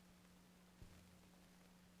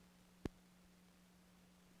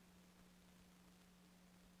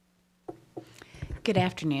 Good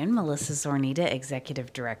afternoon, Melissa Zornita,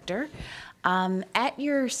 Executive Director. At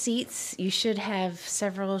your seats, you should have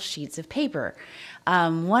several sheets of paper.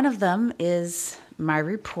 One of them is my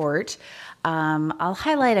report. I'll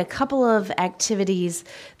highlight a couple of activities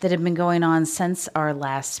that have been going on since our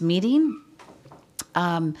last meeting.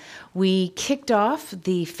 We kicked off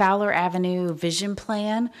the Fowler Avenue Vision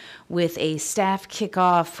Plan with a staff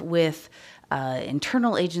kickoff with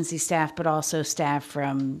internal agency staff, but also staff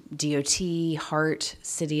from DOT, HART,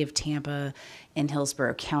 City of Tampa, and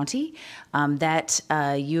Hillsborough County.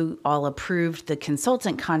 You all approved the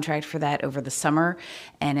consultant contract for that over the summer,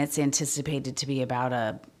 and it's anticipated to be about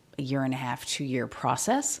a year and a half, 2-year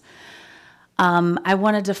process. I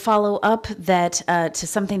wanted to follow up that to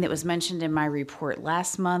something that was mentioned in my report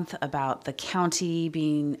last month about the county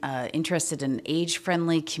being interested in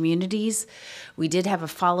age-friendly communities. We did have a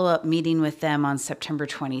follow-up meeting with them on September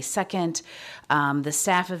 22nd. The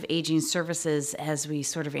staff of Aging Services, as we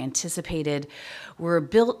sort of anticipated, were a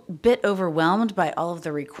bit overwhelmed by all of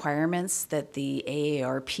the requirements that the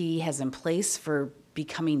AARP has in place for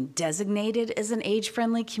becoming designated as an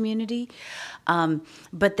age-friendly community.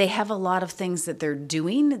 But they have a lot of things that they're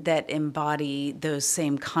doing that embody those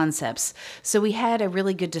same concepts. So we had a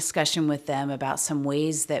really good discussion with them about some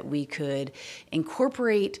ways that we could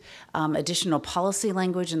incorporate additional policy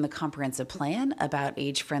language in the comprehensive plan about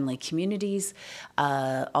age-friendly communities,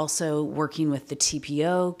 also working with the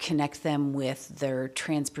TPO, connect them with their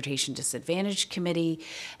Transportation Disadvantage Committee,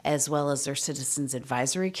 as well as their Citizens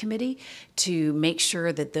Advisory Committee, to make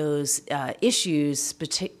sure that those issues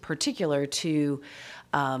particular to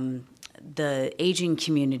the aging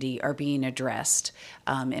community are being addressed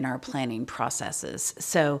in our planning processes.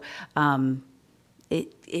 So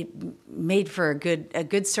it made for a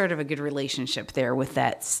good start of a good relationship there with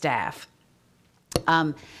that staff.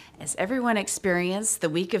 As everyone experienced, the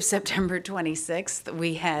week of September 26th,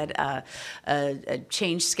 we had a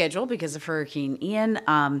changed schedule because of Hurricane Ian,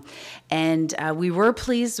 and we were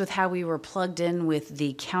pleased with how we were plugged in with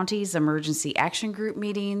the county's emergency action group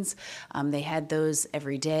meetings. They had those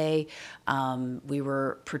every day. We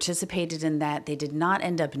were participated in that. They did not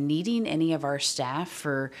end up needing any of our staff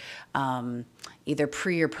for either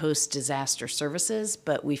pre or post disaster services,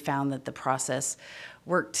 but we found that the process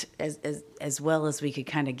worked as well as we could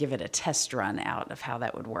kind of give it a test run out of how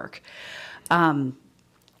that would work.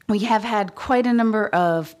 We have had quite a number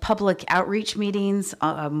of public outreach meetings,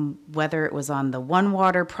 whether it was on the One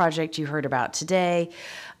Water project you heard about today,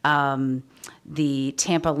 the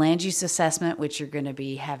Tampa Land Use Assessment, which you're going to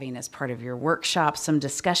be having as part of your workshop, some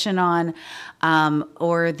discussion on,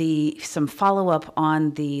 or some follow-up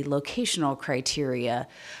on the locational criteria,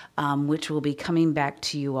 which will be coming back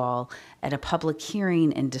to you all at a public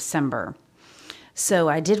hearing in December. So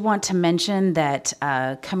I did want to mention that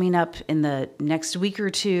coming up in the next week or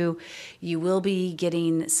two, you will be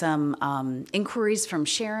getting some inquiries from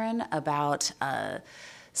Sharon about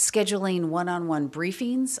scheduling one-on-one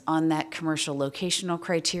briefings on that commercial locational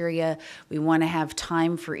criteria. We want to have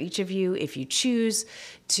time for each of you, if you choose,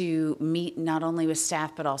 to meet not only with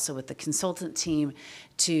staff but also with the consultant team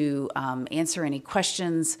to answer any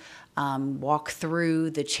questions, walk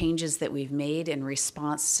through the changes that we've made in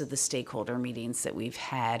response to the stakeholder meetings that we've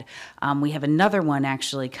had. We have another one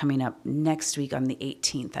actually coming up next week on the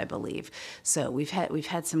 18th, I believe. So we've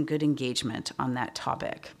had some good engagement on that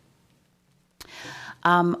topic.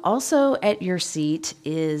 Also at your seat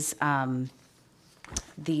is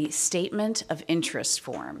the statement of interest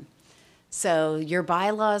form. So your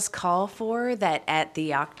bylaws call for that at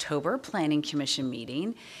the October Planning Commission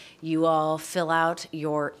meeting, you all fill out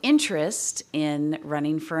your interest in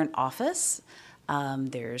running for an office.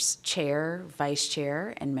 There's chair, vice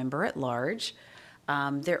chair, and member at large.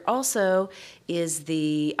 There also is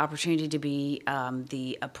the opportunity to be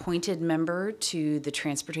the appointed member to the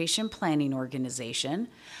Transportation Planning Organization.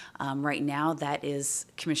 Right now, that is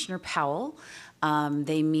Commissioner Powell.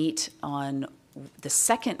 They meet on the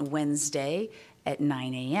second Wednesday at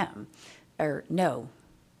 9 a.m. Or no,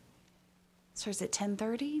 starts at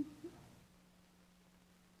 10:30?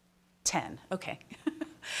 10, okay.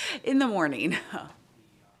 In the morning.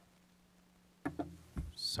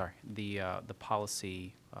 Sorry, the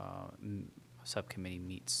policy subcommittee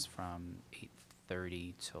meets from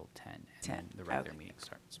 8:30 till 10, and 10, then the regular okay. meeting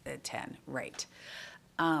starts. At 10, right.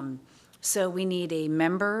 So we need a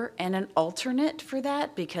member and an alternate for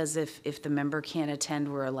that, because if the member can't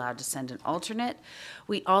attend, we're allowed to send an alternate.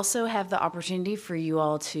 We also have the opportunity for you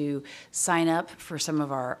all to sign up for some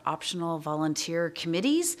of our optional volunteer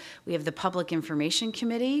committees. We have the Public Information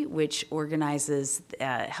Committee, which organizes,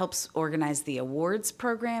 helps organize the awards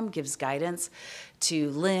program, gives guidance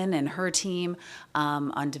to Lynn and her team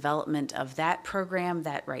on development of that program.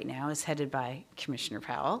 That right now is headed by Commissioner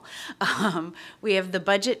Powell. We have the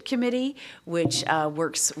Budget Committee, which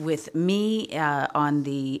works with me on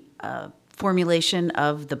the formulation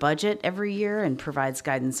of the budget every year and provides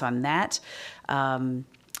guidance on that.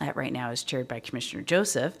 That right now is chaired by Commissioner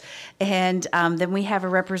Joseph. And then we have a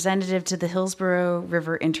representative to the Hillsborough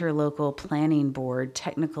River Interlocal Planning Board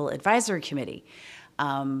Technical Advisory Committee,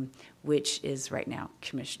 which is right now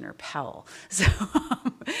Commissioner Powell.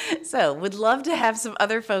 So would love to have some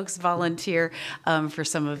other folks volunteer for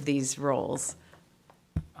some of these roles.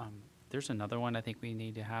 There's another one I think we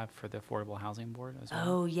need to have for the Affordable Housing Board as well.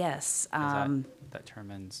 Oh, yes. That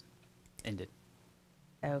term ended.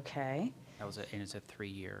 Okay. And it's a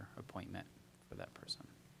 3-year appointment for that person.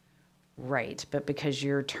 Right, but because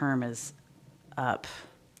your term is up,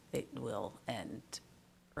 it will end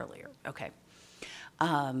earlier. Okay.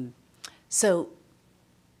 So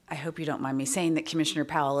I hope you don't mind me saying that Commissioner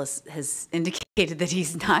Powell has indicated that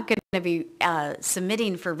he's not going to be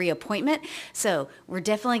submitting for reappointment. So we're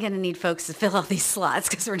definitely going to need folks to fill all these slots,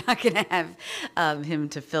 because we're not going to have him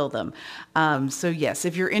to fill them. So yes,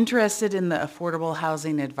 if you're interested in the Affordable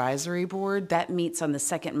Housing Advisory Board, that meets on the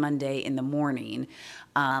second Monday in the morning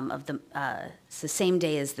it's the same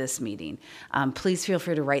day as this meeting. Please feel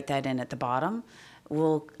free to write that in at the bottom.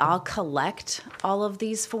 I'll collect all of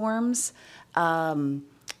these forms.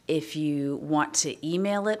 If you want to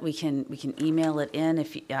email it, we can email it in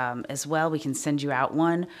as well. We can send you out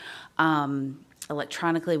one.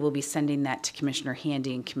 Electronically, we'll be sending that to Commissioner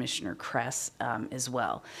Handy and Commissioner Kress as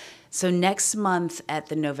well. So next month at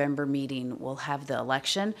the November meeting, we'll have the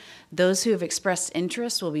election. Those who have expressed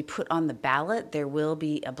interest will be put on the ballot. There will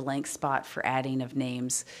be a blank spot for adding of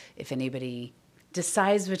names if anybody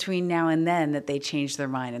decides between now and then that they change their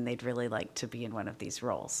mind and they'd really like to be in one of these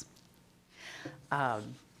roles.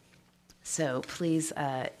 So please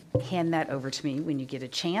hand that over to me when you get a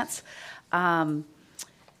chance, and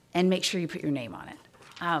make sure you put your name on it.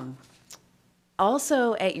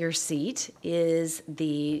 Also at your seat is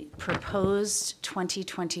the proposed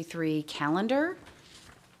 2023 calendar.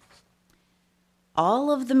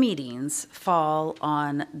 All of the meetings fall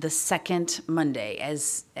on the second Monday.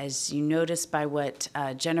 As you noticed by what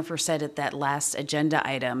Jennifer said at that last agenda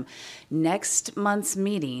item, next month's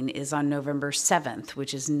meeting is on November 7th,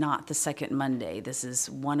 which is not the second Monday. This is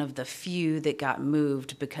one of the few that got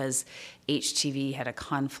moved because HTV had a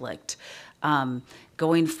conflict.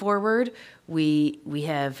 Going forward, we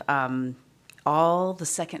have all the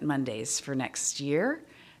second Mondays for next year.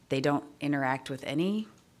 They don't interact with any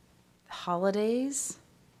holidays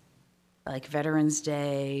like Veterans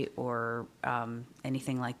Day or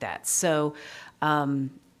anything like that. So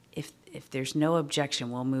if there's no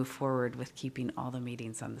objection, we'll move forward with keeping all the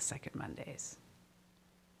meetings on the second Mondays.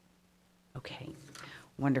 Okay,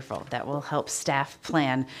 wonderful. That will help staff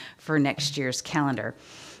plan for next year's calendar.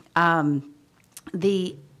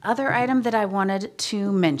 The other item that I wanted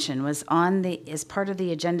to mention was as part of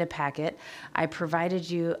the agenda packet, I provided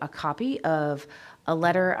you a copy of a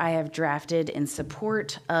letter I have drafted in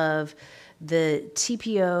support of the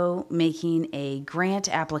TPO making a grant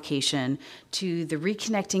application to the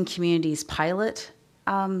Reconnecting Communities pilot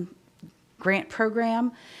grant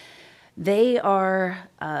program. They are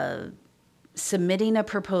submitting a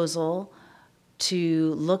proposal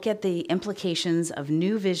to look at the implications of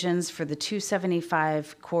new visions for the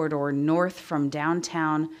 275 corridor north from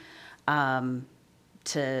downtown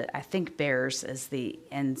to, I think, Bears as the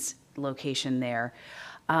end location there.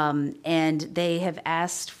 And they have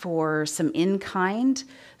asked for some in-kind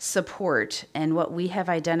support. And what we have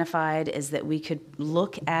identified is that we could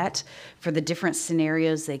look at, for the different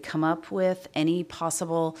scenarios they come up with, any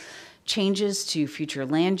possible changes to future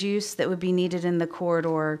land use that would be needed in the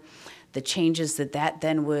corridor, the changes that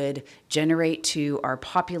then would generate to our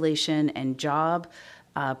population and job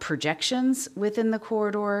projections within the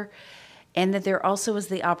corridor, and that there also is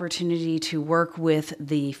the opportunity to work with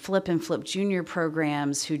the Flip and Flip Junior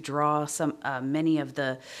programs who draw many of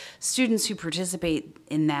the students who participate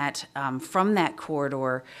in that from that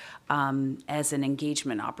corridor as an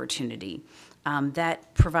engagement opportunity.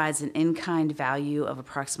 That provides an in-kind value of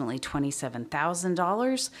approximately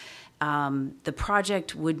 $27,000. The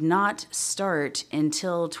project would not start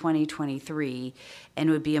until 2023 and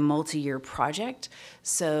would be a multi-year project.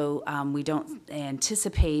 So we don't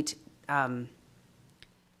anticipate, I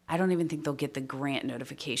don't even think they'll get the grant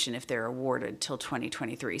notification if they're awarded till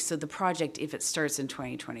 2023. So the project, if it starts in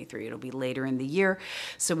 2023, it'll be later in the year.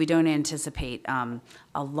 So we don't anticipate a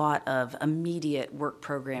lot of immediate work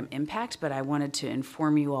program impact, but I wanted to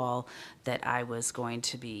inform you all that I was going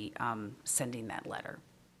to be sending that letter.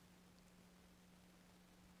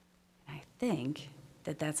 I think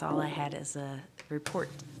that that's all I had as a report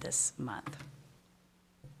this month.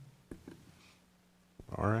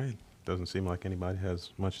 All right. Doesn't seem like anybody has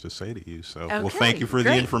much to say to you. So, Okay, well, thank you for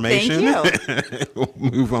great. the information. Thank you. We'll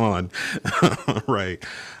move on. All right.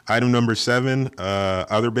 Item number 7,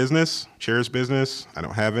 other business, chair's business. I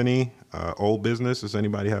don't have any. Old business. Does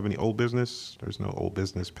anybody have any old business? There's no old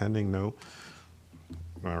business pending. No.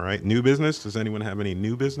 All right. New business. Does anyone have any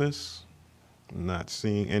new business? Not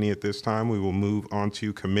seeing any at this time. We will move on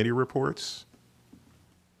to committee reports.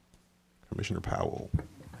 Commissioner Powell.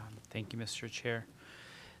 Thank you, Mr. Chair.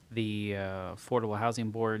 The Affordable Housing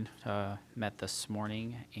Board met this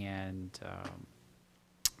morning, and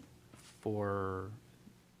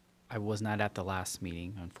I was not at the last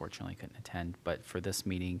meeting, unfortunately couldn't attend, but for this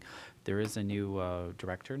meeting, there is a new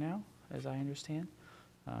director now, as I understand.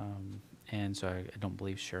 And so I don't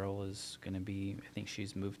believe Cheryl is going to be, I think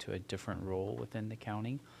she's moved to a different role within the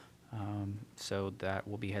county. So that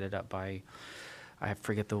will be headed up by, I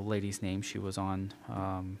forget the lady's name, she was on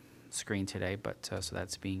screen today, but so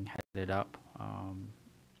that's being headed up.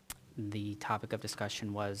 The topic of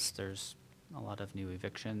discussion was there's a lot of new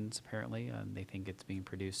evictions apparently, and they think it's being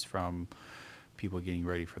produced from people getting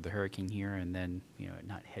ready for the hurricane here and then, you know,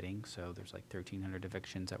 not hitting. So there's like 1,300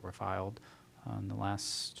 evictions that were filed in the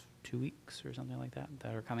last 2 weeks or something like that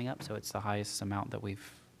that are coming up. So it's the highest amount that I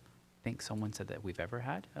think someone said that we've ever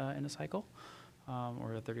had in a cycle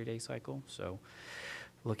or a 30-day cycle. So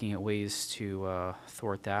looking at ways to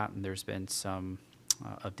thwart that, and there's been some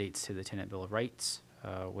updates to the Tenant Bill of Rights,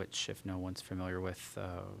 which if no one's familiar with,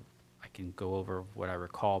 I can go over what I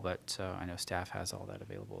recall, but I know staff has all that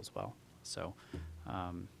available as well. So,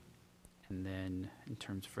 and then in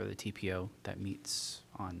terms for the TPO, that meets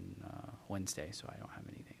on Wednesday, so I don't have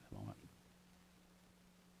anything at the moment.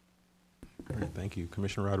 All right, thank you.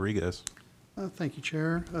 Commissioner Rodriguez. Thank you,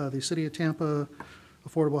 Chair. The City of Tampa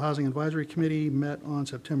Affordable Housing Advisory Committee met on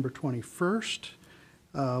September 21st.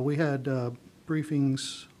 We had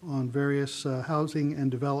briefings on various housing and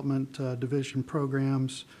development division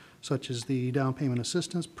programs, such as the Down Payment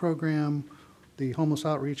Assistance Program, the homeless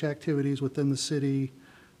outreach activities within the city,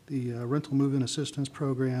 the rental move-in assistance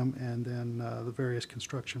program, and then the various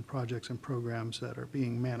construction projects and programs that are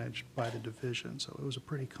being managed by the division. So it was a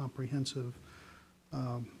pretty comprehensive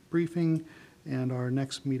briefing, and our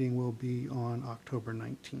next meeting will be on October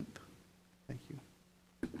 19th. Thank you.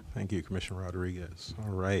 Thank you, Commissioner Rodriguez.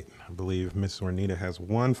 All right, I believe Ms. Zornita has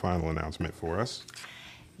one final announcement for us.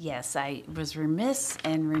 Yes, I was remiss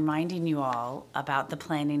in reminding you all about the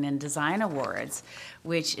Planning and Design Awards,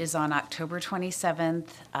 which is on October 27th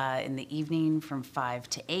in the evening from 5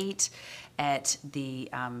 to 8 at the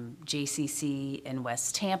JCC in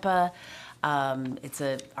West Tampa. It's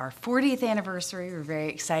our 40th anniversary. We're very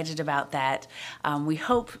excited about that. We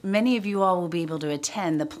hope many of you all will be able to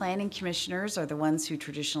attend. The planning commissioners are the ones who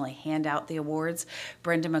traditionally hand out the awards.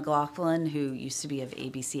 Brenda McLaughlin, who used to be of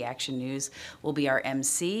ABC Action News, will be our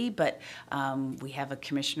MC, but we have a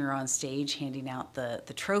commissioner on stage handing out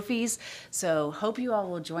the trophies. So hope you all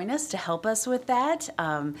will join us to help us with that.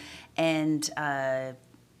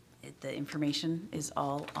 The information is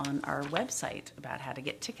all on our website about how to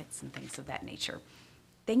get tickets and things of that nature.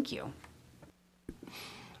 Thank you.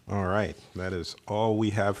 All right, that is all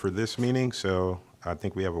we have for this meeting. So I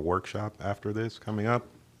think we have a workshop after this coming up,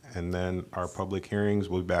 and then our public hearings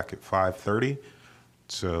will be back at 5:30.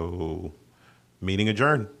 So meeting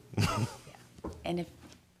adjourned. And if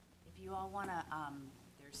you all want to,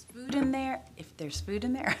 there's food in there. If there's food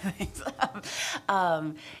in there,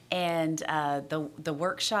 the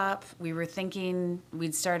workshop, we were thinking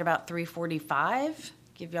we'd start about 3:45.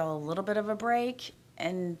 Give y'all a little bit of a break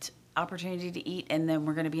and opportunity to eat, and then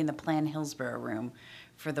we're going to be in the Plan Hillsborough room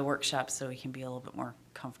for the workshop, so we can be a little bit more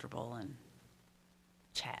comfortable and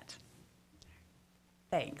chat.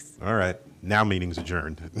 Thanks. All right, now meeting's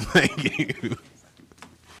adjourned. Thank you.